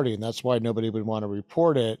at a party, and that's why nobody would want to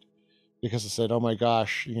report it, because they said, oh my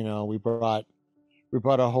gosh, we brought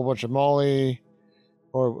a whole bunch of Molly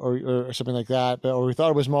or something like that, or we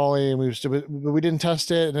thought it was Molly and we didn't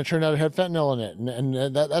test it, and it turned out it had fentanyl in it,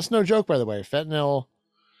 and that's no joke, by the way. Fentanyl,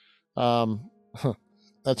 um,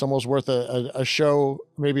 that's almost worth a show,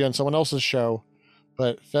 maybe on someone else's show.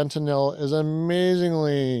 But fentanyl is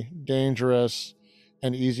amazingly dangerous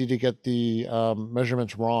and easy to get the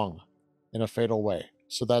measurements wrong in a fatal way.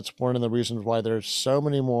 So that's one of the reasons why there's so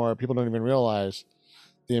many more. People don't even realize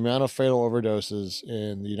the amount of fatal overdoses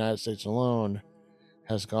in the United States alone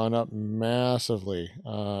has gone up massively,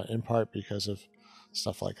 in part because of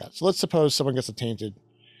stuff like that. So let's suppose someone gets a tainted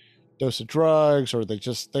dose of drugs, or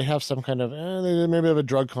they have some kind of they maybe have a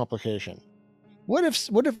drug complication. What if, as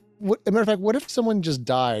a matter of fact, what if someone just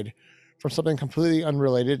died from something completely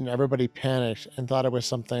unrelated and everybody panicked and thought it was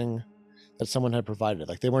something that someone had provided?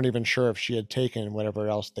 Like they weren't even sure if she had taken whatever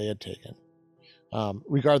else they had taken.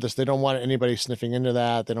 Regardless, they don't want anybody sniffing into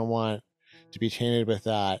that. They don't want to be tainted with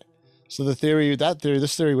that. So this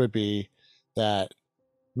theory would be that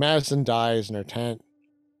Madison dies in her tent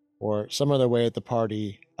or some other way at the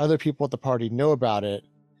party. Other people at the party know about it,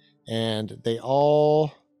 and they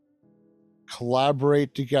all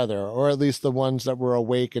collaborate together, or at least the ones that were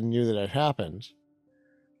awake and knew that it happened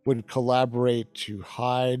would collaborate to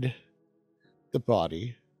hide the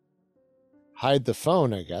body, hide the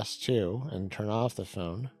phone, I guess, too, and turn off the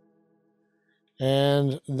phone,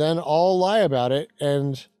 and then all lie about it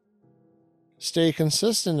and stay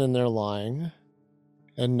consistent in their lying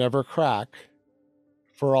and never crack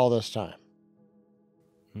for all this time.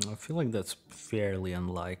 I feel like that's fairly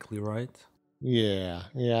unlikely, right? Yeah,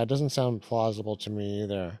 it doesn't sound plausible to me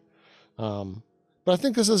either. But I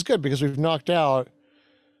think this is good because we've knocked out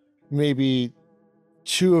maybe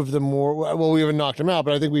two of the more. Well, we haven't knocked them out,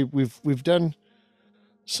 but I think we've done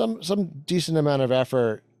some decent amount of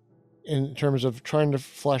effort in terms of trying to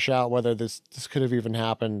flesh out whether this could have even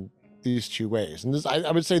happened these two ways. And this,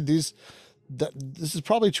 I would say this is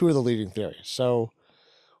probably two of the leading theories. So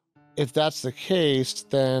if that's the case,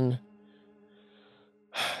 then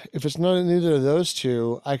if it's neither of those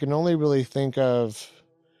two, I can only really think of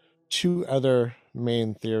two other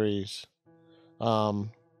main theories.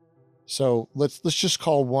 So let's just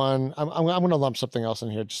call one. I'm going to lump something else in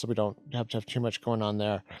here just so we don't have to have too much going on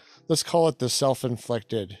there. Let's call it the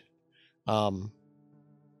self-inflicted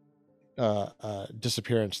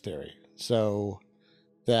disappearance theory. So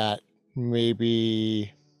that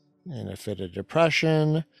maybe in a fit of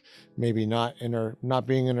depression, maybe not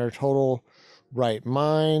being in her total right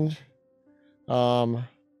mind,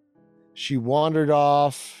 she wandered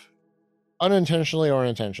off unintentionally or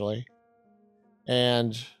intentionally,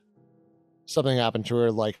 and something happened to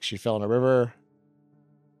her, like she fell in a river,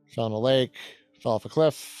 fell in a lake, fell off a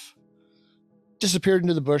cliff, disappeared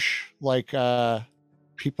into the bush, like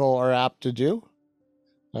people are apt to do.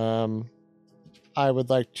 I would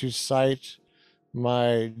like to cite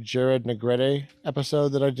my Jared Negrete episode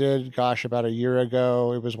that I did, about a year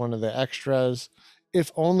ago. It was one of the extras,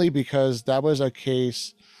 if only because that was a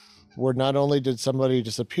case where not only did somebody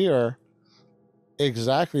disappear,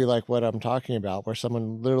 exactly like what I'm talking about, where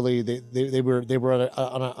someone literally they were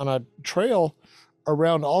on a trail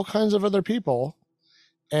around all kinds of other people,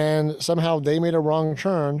 and somehow they made a wrong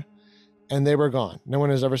turn and they were gone. No one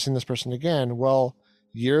has ever seen this person again. Well,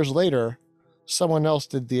 years later, someone else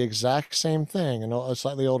did the exact same thing. And a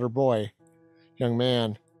slightly older young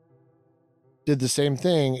man, did the same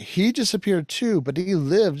thing. He disappeared too, but he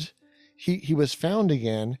lived. He was found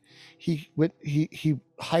again. He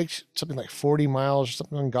hiked something like 40 miles or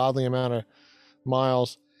something ungodly amount of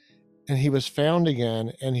miles, and he was found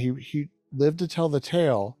again, and he lived to tell the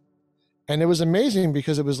tale. And it was amazing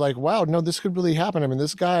because it was like, wow, no, this could really happen. I mean,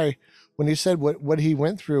 this guy, when he said what he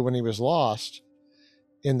went through when he was lost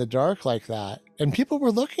in the dark like that, and people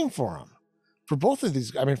were looking for him, for both of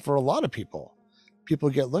these. I mean, for a lot of people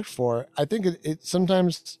get looked for. I think it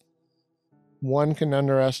sometimes one can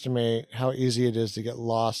underestimate how easy it is to get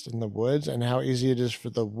lost in the woods, and how easy it is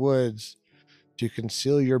for the woods to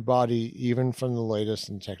conceal your body even from the latest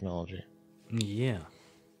in technology. Yeah.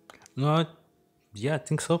 No, yeah, I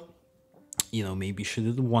think so. Maybe she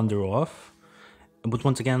did wander off, But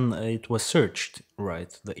once again, it was searched,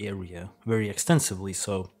 right, the area very extensively,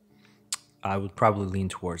 so I would probably lean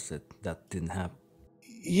towards it. That didn't happen.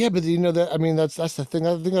 Yeah, but you know that I mean that's the thing.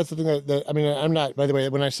 I think that's the thing that I mean I'm not. By the way,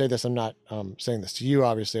 when I say this, I'm not saying this to you.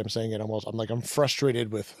 Obviously, I'm saying it almost. I'm like I'm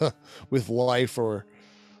frustrated with with life or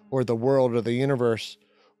the world or the universe.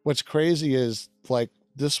 What's crazy is like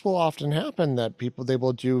this will often happen that people they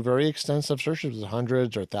will do very extensive searches with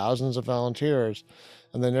hundreds or thousands of volunteers,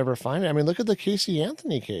 and they never find it. I mean, look at the Casey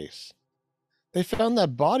Anthony case. They found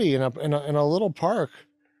that body in a little park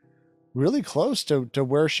really close to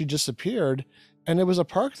where she disappeared, and it was a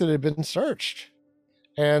park that had been searched.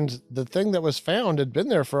 And the thing that was found had been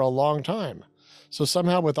there for a long time. So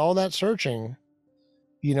somehow, with all that searching,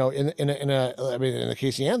 you know, I mean, in the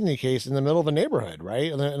Casey Anthony case, in the middle of a neighborhood,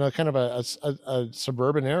 right, in a kind of a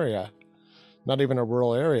suburban area, not even a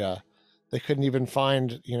rural area, they couldn't even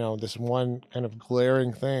find, you know, this one kind of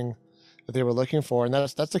glaring thing that they were looking for. And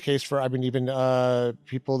that's the case for, I mean, even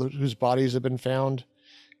people whose bodies have been found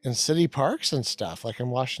in city parks and stuff, like in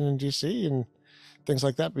Washington D.C. and things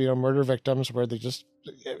like that. You know, murder victims where they just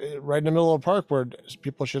right in the middle of a park where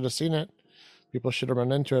people should have seen it, people should have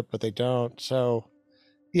run into it, but they don't. So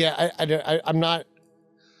yeah, I'm not.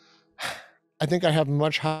 I think I have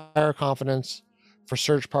much higher confidence for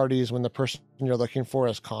search parties when the person you're looking for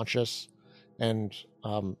is conscious and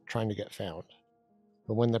trying to get found.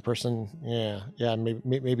 But when the person, yeah,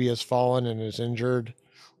 maybe has fallen and is injured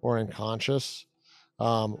or unconscious,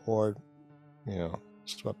 or you know,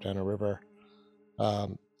 swept down a river,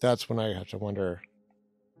 that's when I have to wonder,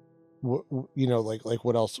 you know, like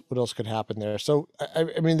what else could happen there. So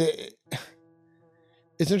I mean,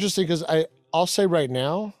 it's interesting because I'll say right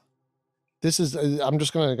now, this is I'm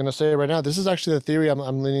just gonna say right now, this is actually the theory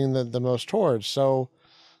I'm leaning the most towards. So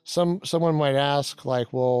someone might ask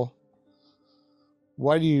like, well,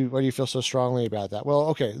 why do you feel so strongly about that? Well,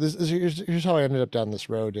 okay, here's how I ended up down this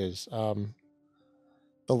road is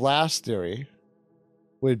the last theory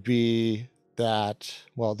would be that,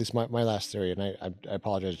 well, at least my last theory, and I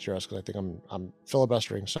apologize, Juras, because I think I'm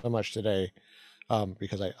filibustering so much today,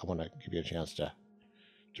 because I want to give you a chance to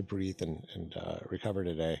breathe and recover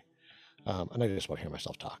today, and I just want to hear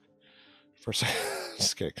myself talk for a second.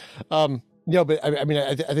 Just kidding. No, but I mean,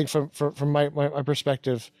 I think from my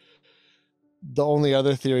perspective, the only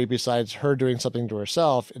other theory besides her doing something to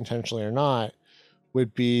herself, intentionally or not,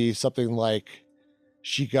 would be something like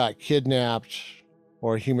she got kidnapped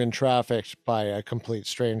or human trafficked by a complete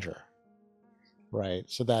stranger, right?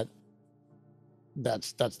 So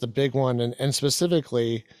that's the big one, and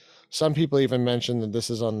specifically, some people even mention that this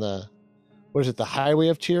is on the, what is it, the Highway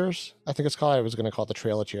of Tears? I think it's called. I was going to call it the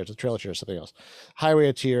Trail of Tears. The Trail of Tears, something else. Highway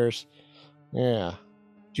of Tears. Yeah.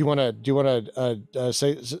 Do you want to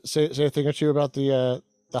say a thing or two about the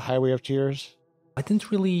Highway of Tears? I didn't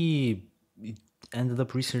really ended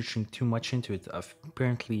up researching too much into it.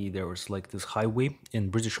 Apparently, there was like this highway in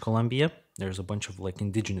British Columbia. There's a bunch of like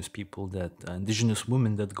indigenous people that indigenous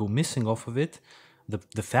women that go missing off of it.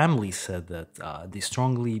 The family said that they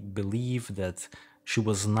strongly believe that she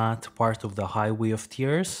was not part of the Highway of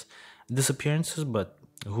Tears disappearances, but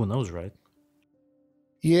who knows, right?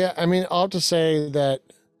 Yeah, I mean, I'll have to say that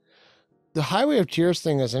the Highway of Tears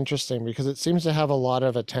thing is interesting because it seems to have a lot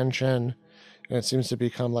of attention, and it seems to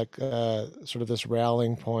become like sort of this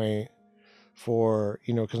rallying point for,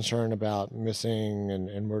 you know, concern about missing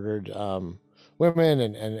and murdered women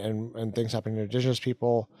and things happening to indigenous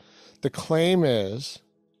people. The claim is,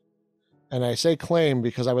 and I say claim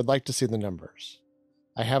because I would like to see the numbers.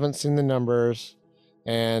 I haven't seen the numbers,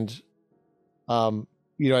 and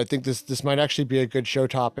you know, I think this might actually be a good show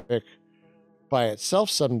topic by itself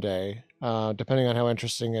someday, depending on how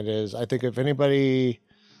interesting it is. I think if anybody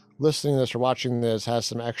listening to this or watching this has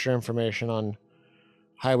some extra information on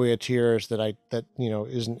Highway of Tears that you know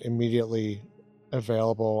isn't immediately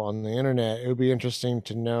available on the internet, it would be interesting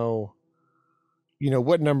to know, you know,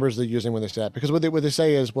 what numbers they're using when they say that. Because what they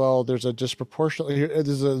say is, well, there's a disproportionately,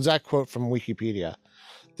 there's an exact quote from Wikipedia.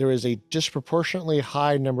 There is a disproportionately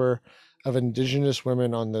high number of indigenous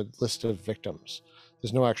women on the list of victims.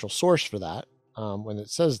 There's no actual source for that when it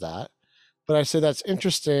says that. But I say that's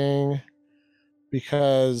interesting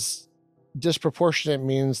because disproportionate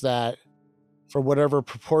means that for whatever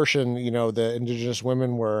proportion, you know, the indigenous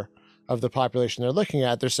women were of the population they're looking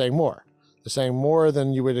at, they're saying more. They're saying more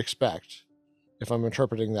than you would expect, if I'm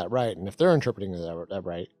interpreting that right. And if they're interpreting that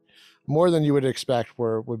right, more than you would expect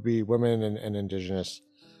would be women and indigenous.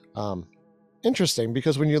 Interesting,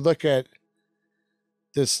 because when you look at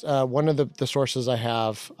this, one of the sources I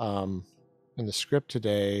have in the script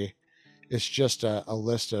today is just a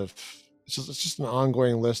list of, it's just an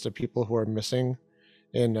ongoing list of people who are missing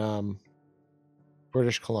in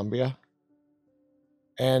British Columbia,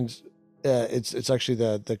 and it's actually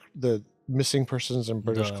the missing persons in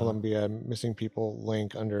British The Columbia missing people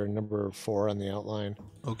link under number 4 on the outline,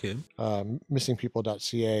 okay.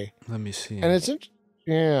 missingpeople.ca, Let me see. and I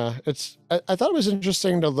thought it was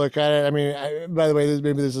interesting to look at it. I mean, by the way,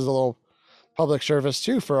 maybe this is a little public service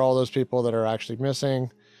too for all those people that are actually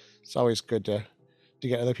missing. It's always good to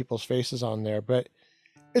get other people's faces on there, but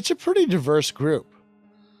it's a pretty diverse group.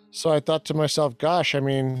 So I thought to myself, gosh, I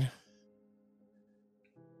mean,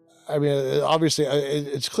 obviously,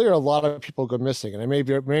 it's clear a lot of people go missing, and it may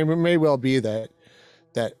well be that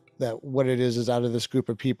what it is out of this group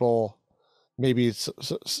of people, maybe it's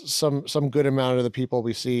some good amount of the people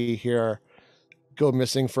we see here go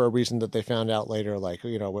missing for a reason that they found out later, like,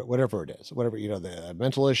 you know, whatever it is, whatever, you know, the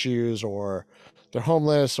mental issues, or they're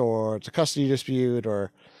homeless, or it's a custody dispute,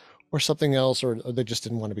 or something else, or they just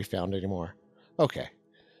didn't want to be found anymore. Okay.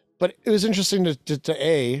 But it was interesting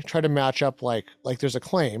to try to match up, like there's a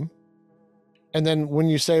claim, and then when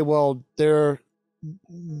you say, well, they're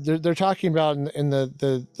talking about in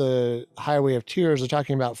the Highway of Tears, they're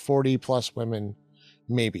talking about 40 plus women,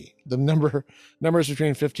 maybe the numbers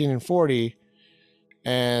between 15 and 40,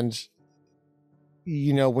 and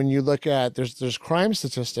you know, when you look at there's crime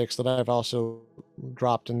statistics that I've also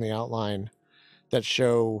dropped in the outline that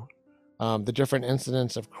show the different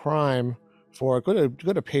incidents of crime. For go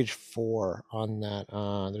to page 4 on that.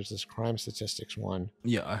 There's this crime statistics one.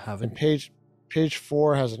 Yeah, I have it. And page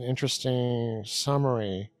 4 has an interesting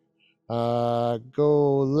summary. Go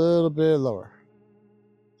a little bit lower.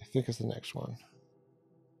 I think it's the next one.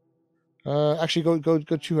 Actually, go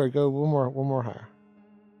too high. Go one more higher.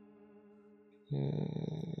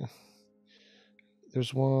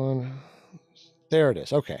 There's one. There it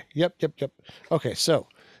is. Okay. Yep. Okay. So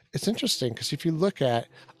it's interesting because if you look at,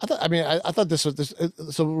 I thought this was this.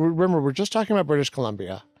 So remember, we're just talking about British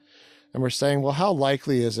Columbia, and we're saying, well, how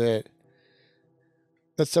likely is it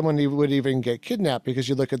that someone would even get kidnapped? Because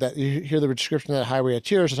you look at that, you hear the description of that Highway of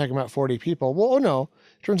Tears, they're talking about 40 people. Well, oh no,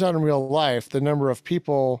 it turns out in real life, the number of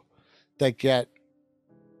people that get,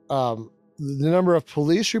 the number of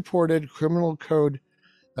police reported criminal code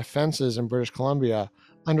offenses in British Columbia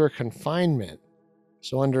under confinement.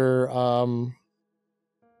 So under,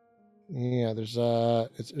 there's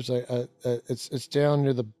it's down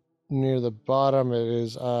near the bottom. It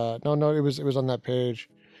is no, it was on that page.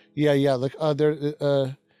 Yeah, look, there, is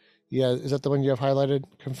that the one you have highlighted?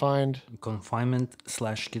 Confinement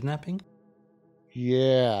 / kidnapping.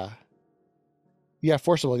 Yeah,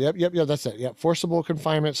 forcible. Yep, that's it. Yep, forcible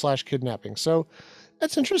confinement / kidnapping. So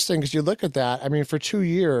that's interesting because you look at that. I mean, for 2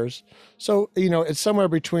 years, so you know, it's somewhere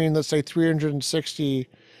between, let's say, 360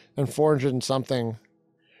 and 400 and something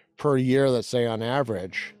per year, let's say, on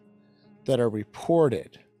average, that are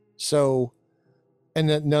reported. So, and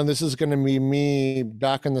then, now this is going to be me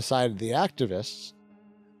back on the side of the activists.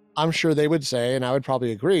 I'm sure they would say, and I would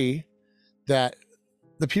probably agree, that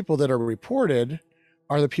the people that are reported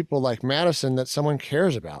are the people like Madison that someone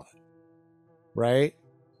cares about, right?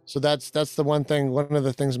 So that's the one thing. One of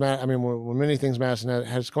the things, many things Madison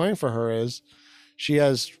has going for her is she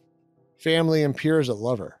has family and peers that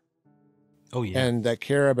love her. Oh yeah. And that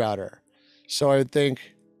care about her. So I would think,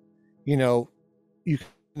 you know, you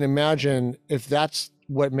can imagine if that's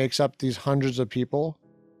what makes up these hundreds of people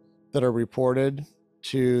that are reported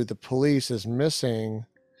to the police as missing.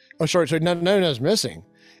 Oh, sorry, not as missing,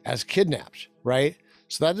 as kidnapped, right?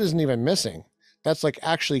 So that isn't even missing. That's like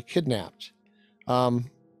actually kidnapped. To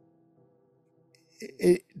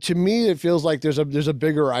me, it feels like there's a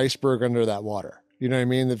bigger iceberg under that water. You know what I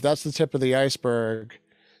mean? If that's the tip of the iceberg,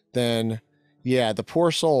 then yeah, the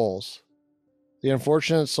poor souls, the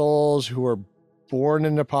unfortunate souls who are born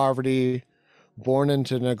into poverty, born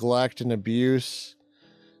into neglect and abuse,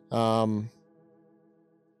 and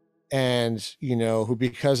you know, who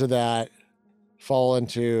because of that fall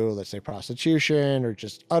into, let's say, prostitution or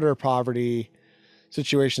just utter poverty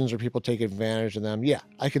situations where people take advantage of them. Yeah,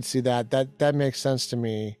 I could see that. That makes sense to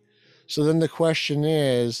me. So then the question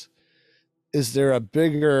is there a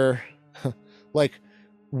bigger, like,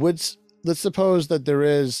 let's suppose that there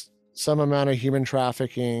is some amount of human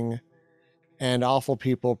trafficking and awful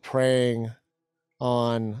people preying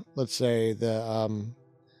on, let's say, the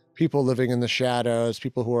people living in the shadows,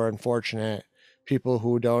 people who are unfortunate, people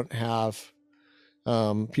who don't have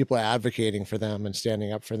people advocating for them and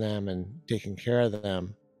standing up for them and taking care of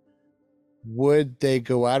them. Would they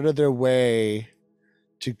go out of their way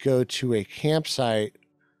to go to a campsite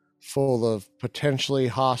full of potentially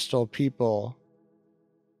hostile people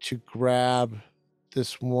to grab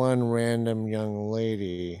this one random young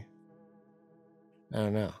lady? I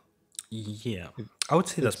don't know. Yeah, I would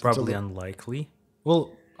say that's It's a probably unlikely.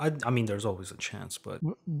 Well, I mean, there's always a chance, but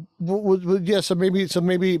yeah.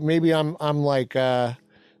 Maybe I'm like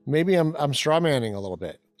maybe I'm straw manning a little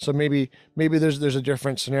bit. So maybe there's a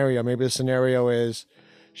different scenario. Maybe the scenario is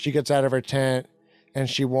she gets out of her tent and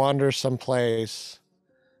she wanders someplace,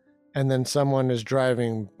 and then someone is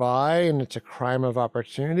driving by, and it's a crime of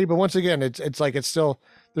opportunity. But once again, it's like it's still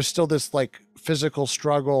there's still this like physical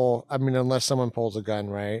struggle. I mean, unless someone pulls a gun,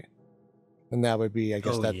 right? And that would be, I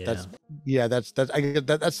guess oh yeah. that's yeah, that's I get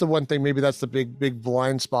that's the one thing. Maybe that's the big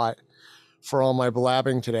blind spot for all my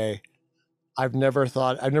blabbing today. I've never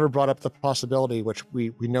brought up the possibility, which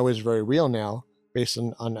we know is very real now, based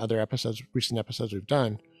on other episodes, recent episodes we've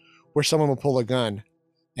done, where someone will pull a gun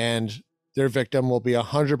and their victim will be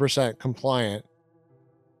 100% compliant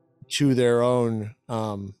to their own,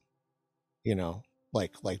 you know,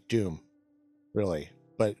 like doom, really.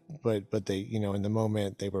 But they, in the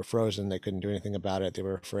moment they were frozen, they couldn't do anything about it. They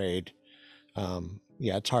were afraid.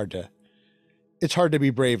 Yeah, it's hard to be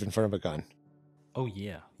brave in front of a gun. Oh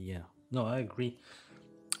yeah, yeah. No, I agree.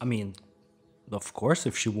 I mean, of course,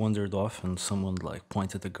 if she wandered off and someone like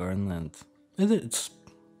pointed a gun, and it's,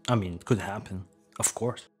 I mean, it could happen. Of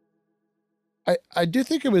course. I do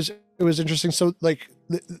think it was interesting. So like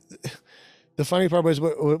the funny part was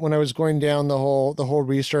when I was going down the whole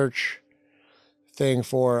research thing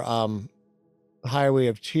for Highway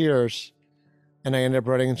of Tears, and I ended up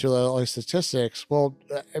running into all these statistics. Well,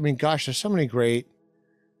 I mean, gosh, there's so many great,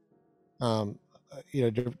 um,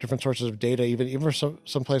 different sources of data, even for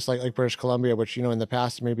some place like British Columbia, which in the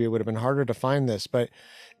past maybe it would have been harder to find this, but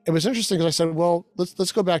it was interesting because I said, well,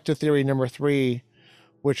 let's go back to theory number 3,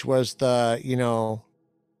 which was the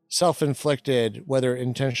self-inflicted, whether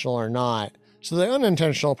intentional or not. So the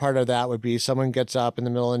unintentional part of that would be someone gets up in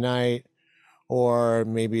the middle of the night, or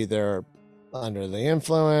maybe they're under the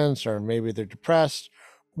influence, or maybe they're depressed,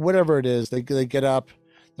 whatever it is. They get up,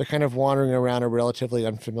 they're kind of wandering around a relatively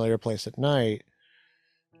unfamiliar place at night.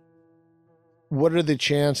 What are the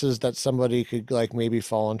chances that somebody could like maybe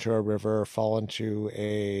fall into a river, fall into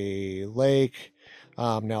a lake?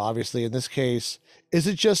 Now, obviously, in this case, is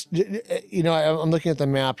it just I'm looking at the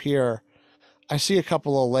map here. I see a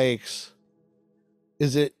couple of lakes.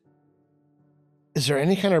 Is there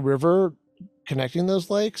any kind of river connecting those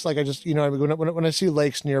lakes? Like I just when I see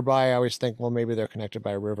lakes nearby, I always think, well, maybe they're connected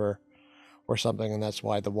by a river or something, and that's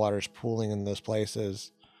why the water's pooling in those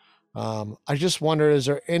places. I just wonder, is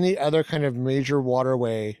there any other kind of major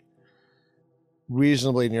waterway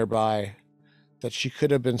reasonably nearby that she could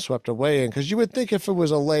have been swept away in? Because you would think if it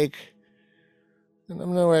was a lake, and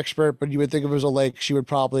I'm no expert, but you would think if it was a lake, she would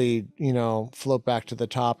probably, float back to the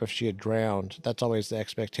top if she had drowned. That's always the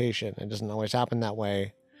expectation. It doesn't always happen that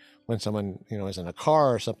way when someone, is in a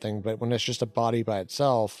car or something, but when it's just a body by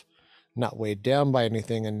itself, not weighed down by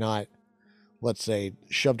anything and not, let's say,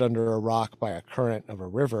 shoved under a rock by a current of a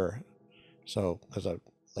river. So, because a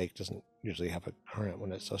lake doesn't usually have a current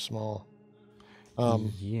when it's so small.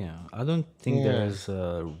 Yeah, I don't think Yeah. there's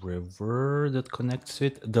a river that connects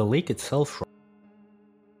it. The lake itself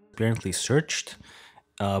apparently searched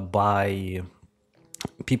by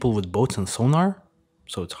people with boats and sonar,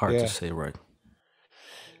 so it's hard to Yeah. say, right?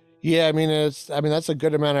 Yeah, I mean that's a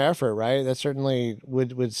good amount of effort, right? That certainly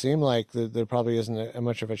would seem like there probably isn't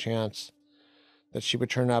much of a chance that she would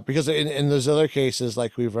turn up, because in those other cases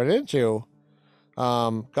like we've run into,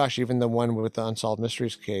 gosh, even the one with the unsolved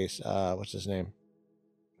mysteries case, what's his name?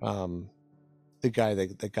 The guy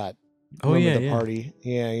that got, Oh remember yeah, the yeah. party?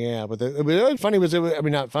 Yeah. But the funny was, I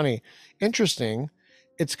mean, not funny, interesting.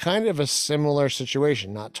 It's kind of a similar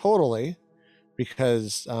situation, not totally,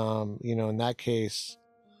 because in that case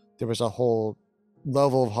there was a whole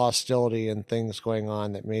level of hostility and things going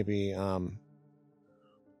on that maybe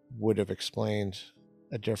would have explained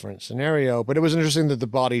a different scenario. But it was interesting that the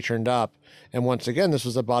body turned up, and once again, this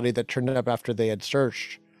was a body that turned up after they had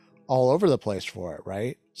searched all over the place for it,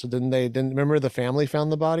 right? So didn't remember the family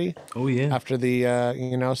found the body Oh yeah. after the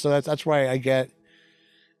so that's why I get.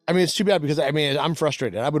 I mean, it's too bad because I mean I'm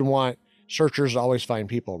frustrated. I would want searchers to always find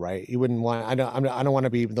people, right? You wouldn't want. I don't want to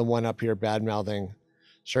be the one up here bad mouthing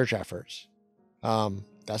search efforts.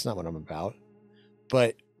 That's not what I'm about.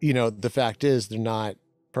 But the fact is they're not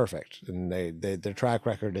perfect, and their track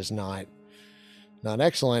record is not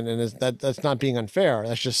excellent, and that's not being unfair.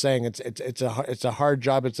 That's just saying it's a hard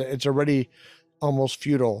job. It's already almost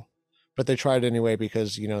futile, but they try it anyway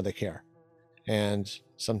because they care, and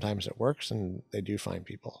sometimes it works, and they do find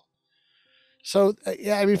people. So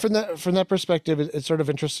yeah, I mean from that perspective, it's sort of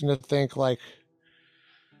interesting to think like,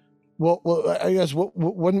 well, I guess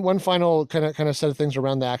one final kind of set of things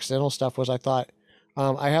around the accidental stuff was I thought,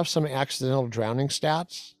 I have some accidental drowning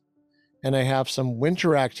stats, and I have some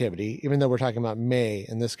winter activity, even though we're talking about May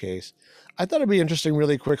in this case. I thought it'd be interesting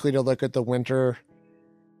really quickly to look at the winter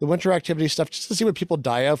activity stuff, just to see what people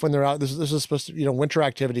die of when they're out. This is supposed to, winter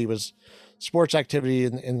activity was sports activity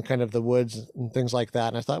in kind of the woods and things like that.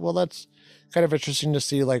 And I thought, well, that's kind of interesting to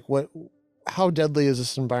see, like, how deadly is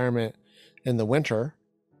this environment in the winter?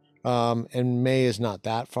 And May is not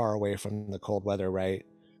that far away from the cold weather, right?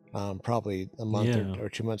 Probably a month or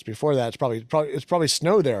 2 months before that. It's probably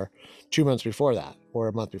snow there 2 months before that, or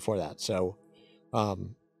a month before that. So,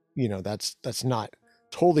 that's not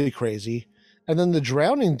totally crazy. And then the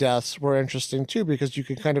drowning deaths were interesting too, because you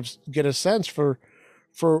could kind of get a sense for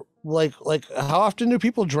like how often do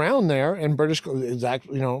people drown there in British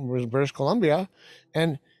Columbia,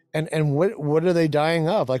 and what are they dying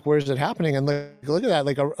of? Like, where is it happening? And look at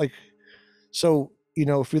that, so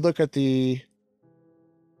if we look at the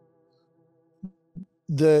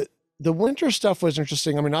winter stuff was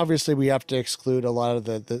interesting. I mean, obviously we have to exclude a lot of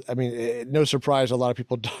no surprise, a lot of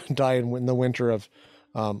people die in the winter of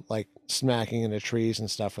like smacking into trees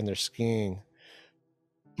and stuff when they're skiing.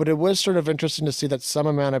 But it was sort of interesting to see that some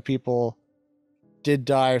amount of people did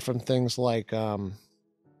die from things like I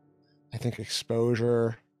think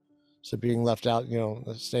exposure, so being left out,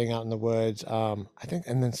 staying out in the woods. I think,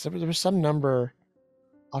 and then there was some number.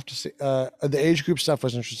 I'll have to see. The age group stuff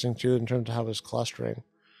was interesting too, in terms of how it was clustering.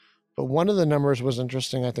 But one of the numbers was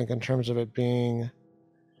interesting, I think, in terms of it being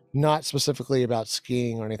not specifically about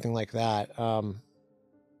skiing or anything like that.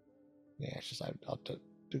 It's just I'll have to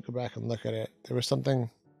go back and look at it. There was something.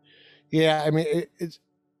 Yeah, I mean, it's.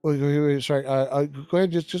 Sorry. Go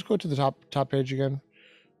ahead. Just go to the top page again.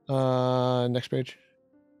 Next page.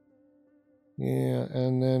 Yeah,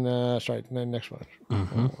 and then next one.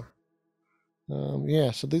 Mm-hmm.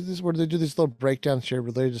 So this is where they do these little breakdowns here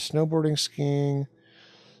related to snowboarding, skiing.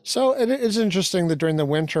 So it is interesting that during the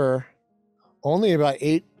winter, only about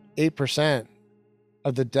 8%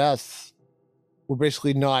 of the deaths were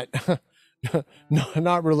basically not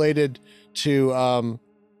related to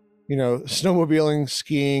snowmobiling,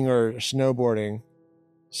 skiing, or snowboarding.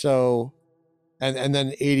 So, and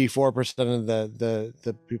then 84% of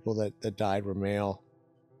the people that died were male,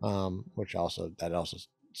 which also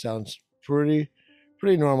sounds pretty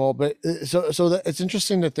normal. But it's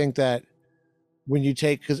interesting to think that when you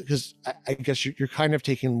take, because I guess you're kind of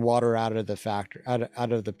taking water out of the factor,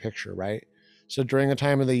 out of the picture, right? So during a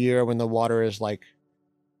time of the year when the water is like,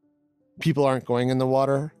 people aren't going in the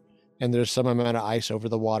water, and there's some amount of ice over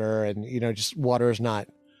the water, and just water is not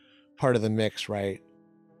part of the mix, right?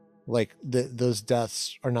 Like those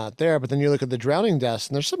deaths are not there. But then you look at the drowning deaths,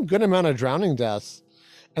 and there's some good amount of drowning deaths.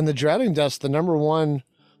 And the drowning deaths, the number one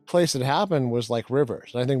place it happened was like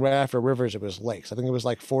rivers. And I think right after rivers, it was lakes. I think it was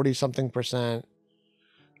like 40-something%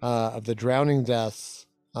 of the drowning deaths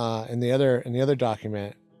in the other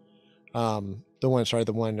document. The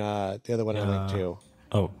other one I linked to.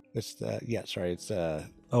 Oh, it's the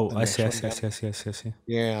I see.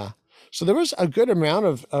 Yeah. So there was a good amount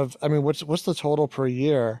of I mean, what's the total per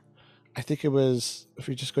year? I think it was, if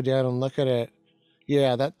you just go down and look at it,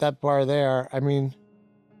 yeah, that bar there. I mean,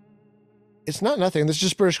 it's not nothing. This is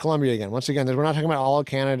just British Columbia again. Once again, we're not talking about all of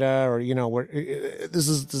Canada, or this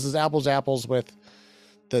is apples with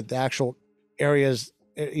the actual areas,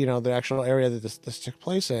 the actual area that this took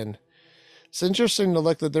place in. It's interesting to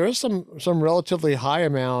look that there is some relatively high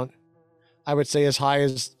amount. I would say as high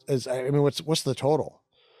as I mean, what's the total?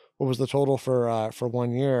 What was the total for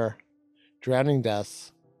 1 year drowning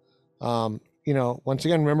deaths? Once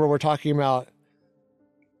again, remember, we're talking about,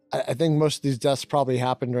 I think most of these deaths probably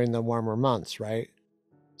happened during the warmer months, right?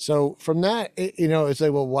 So from that, it's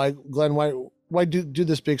like, well, why, Glenn, why do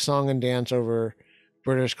this big song and dance over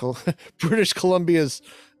British Columbia's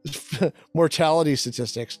mortality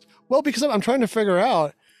statistics? Well, because I'm trying to figure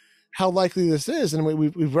out how likely this is, and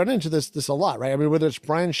we've run into this a lot, right? I mean, whether it's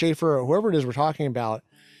Brian Schaefer or whoever it is we're talking about,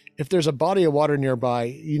 if there's a body of water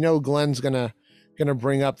nearby, Glenn's gonna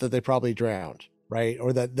bring up that they probably drowned, right?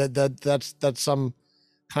 Or that's some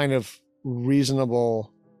kind of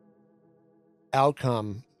reasonable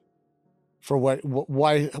outcome for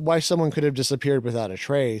why someone could have disappeared without a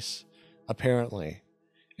trace, apparently.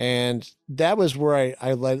 And that was where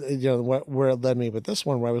I led, where it led me with this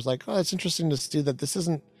one, where I was like, oh, it's interesting to see that this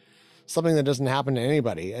isn't something that doesn't happen to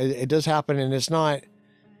anybody. It does happen, and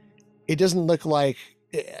it doesn't look like,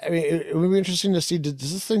 I mean, it would be interesting to see, does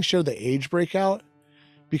this thing show the age breakout?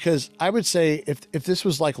 Because I would say if this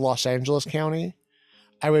was like Los Angeles County,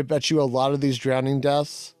 I would bet you a lot of these drowning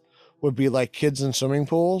deaths would be like kids in swimming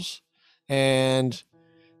pools, and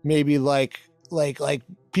maybe like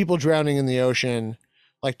people drowning in the ocean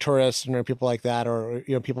like tourists and people like that, or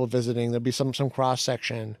people visiting. There'll be some cross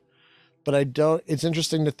section, but I don't. It's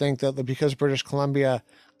interesting to think that because British Columbia,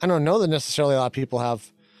 I don't know that necessarily a lot of people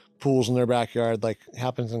have pools in their backyard like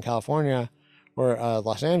happens in California or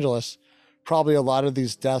Los Angeles. Probably a lot of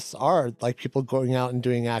these deaths are like people going out and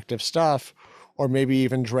doing active stuff, or maybe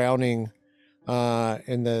even drowning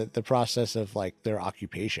in the process of like their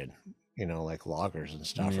occupation. Like loggers and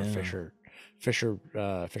stuff, or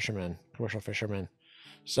Yeah. fishermen, commercial fishermen.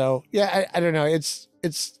 So yeah, I don't know. It,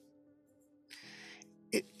 it's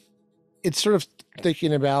sort of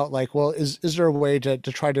thinking about like, well, is there a way to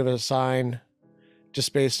try to assign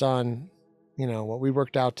just based on what we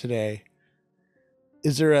worked out today?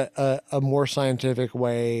 Is there a more scientific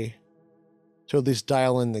way to at least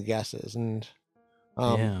dial in the guesses? And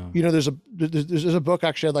Yeah. there's a book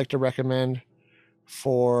actually I'd like to recommend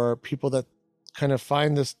for people that kind of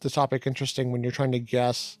find this topic interesting when you're trying to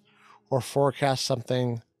guess or forecast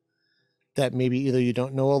something that maybe either you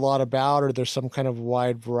don't know a lot about or there's some kind of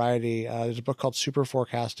wide variety. There's a book called Super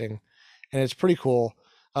Forecasting, and it's pretty cool.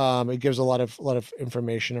 It gives a lot of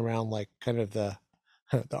information around like kind of the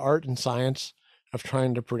the art and science of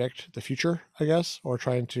trying to predict the future, I guess, or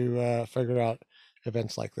trying to figure out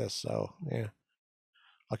events like this. So yeah,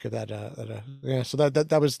 I'll give that yeah. So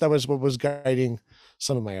that was what was guiding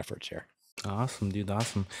some of my efforts here. Awesome, dude.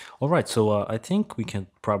 Awesome. All right. So I think we can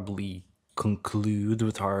probably conclude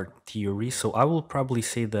with our theory. So I will probably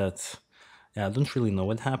say that I don't really know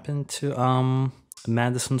what happened to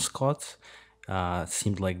Madison Scott. It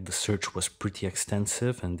seemed like the search was pretty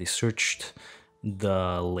extensive, and they searched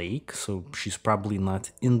the lake. So she's probably not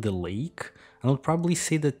in the lake. I would probably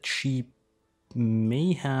say that she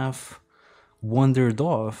may have wandered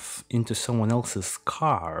off into someone else's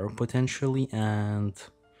car potentially, and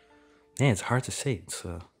yeah, it's hard to say.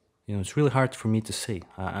 It's really hard for me to say.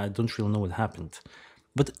 I don't really know what happened,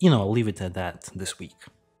 but I'll leave it at that this week.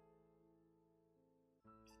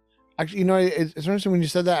 Actually, it's interesting when you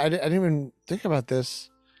said that. I didn't even think about this.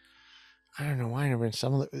 I don't know why I never in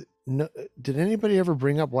some of the. No, did anybody ever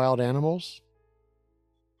bring up wild animals?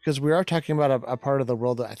 Because we are talking about a part of the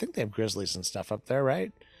world that I think they have grizzlies and stuff up there,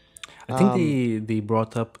 right? I think Um, they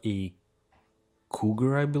brought up a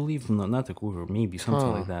cougar, I believe. No, not a cougar, maybe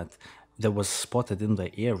something huh. like that. That was spotted in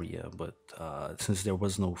the area, but since there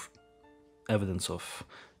was no evidence of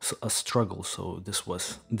a struggle, so this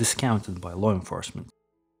was discounted by law enforcement.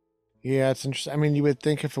 Yeah, it's interesting. I mean, you would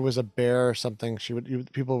think if it was a bear or something,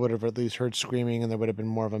 people would have at least heard screaming, and there would have been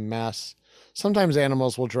more of a mess. Sometimes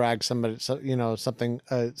animals will drag somebody, something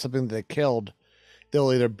that they killed.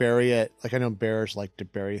 They'll either bury it. Like I know bears like to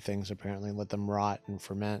bury things apparently and let them rot and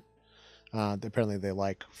ferment. Apparently, they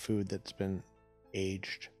like food that's been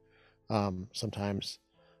aged. Sometimes,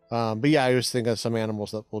 but yeah, I always think of some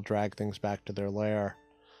animals that will drag things back to their lair.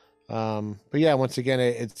 But yeah, once again,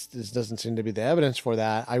 it doesn't seem to be the evidence for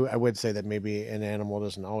that. I would say that maybe an animal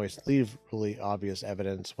doesn't always leave really obvious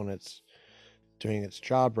evidence when it's doing its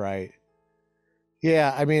job right.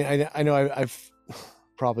 Yeah, I mean, I know I've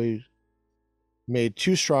probably made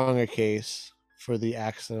too strong a case for the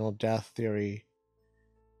accidental death theory,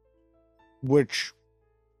 which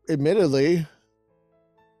admittedly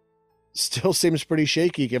still seems pretty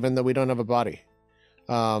shaky given that we don't have a body.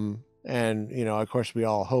 And of course, we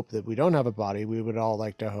all hope that we don't have a body. We would all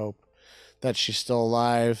like to hope that she's still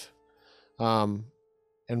alive, um,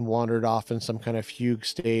 and wandered off in some kind of fugue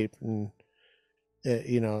state and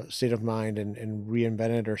state of mind and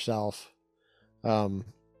reinvented herself. Um,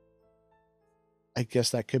 I guess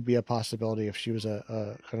that could be a possibility if she was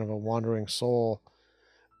a kind of a wandering soul.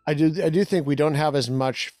 I do think we don't have as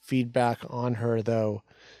much feedback on her though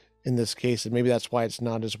in this case, and maybe that's why it's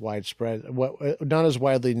not as widespread, not as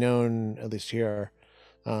widely known, at least here,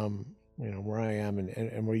 where I am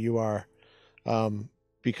and where you are,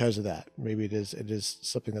 because of that. Maybe it is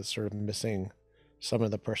something that's sort of missing some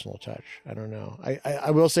of the personal touch. I don't know.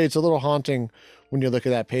 I will say it's a little haunting when you look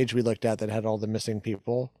at that page we looked at that had all the missing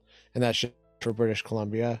people, and that's just for British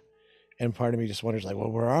Columbia. And part of me just wonders, like,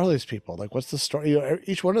 well, where are these people? Like, what's the story?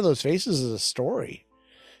 Each one of those faces is a story.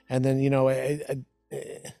 And then,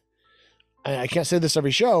 I can't say this every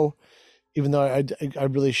show, even though I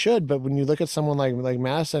really should. But when you look at someone like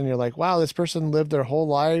Madison, you're like, wow, this person lived their whole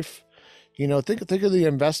life. Think of the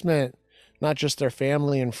investment, not just their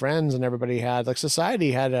family and friends and everybody had. Like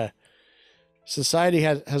society has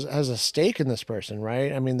a stake in this person,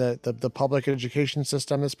 right? I mean, the public education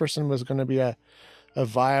system. This person was going to be a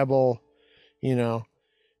viable, you know,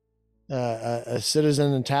 a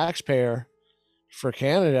citizen and taxpayer for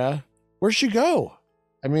Canada. Where'd she go?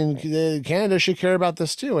 I mean, Canada should care about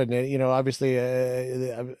this too, and obviously,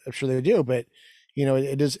 I'm sure they do. But you know,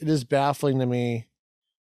 it is baffling to me.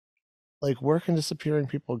 Like, where can disappearing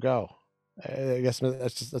people go? I guess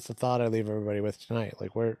that's the thought I leave everybody with tonight.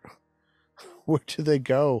 Like, where do they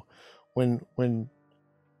go when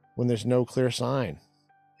there's no clear sign?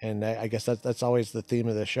 And I guess that's always the theme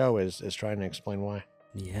of the show is trying to explain why.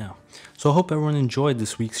 Yeah. So I hope everyone enjoyed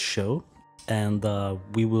this week's show, and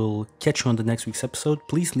we will catch you on the next week's episode.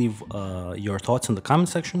 Please leave your thoughts in the comment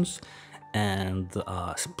sections, and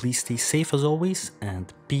please stay safe as always,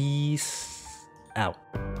 and peace out.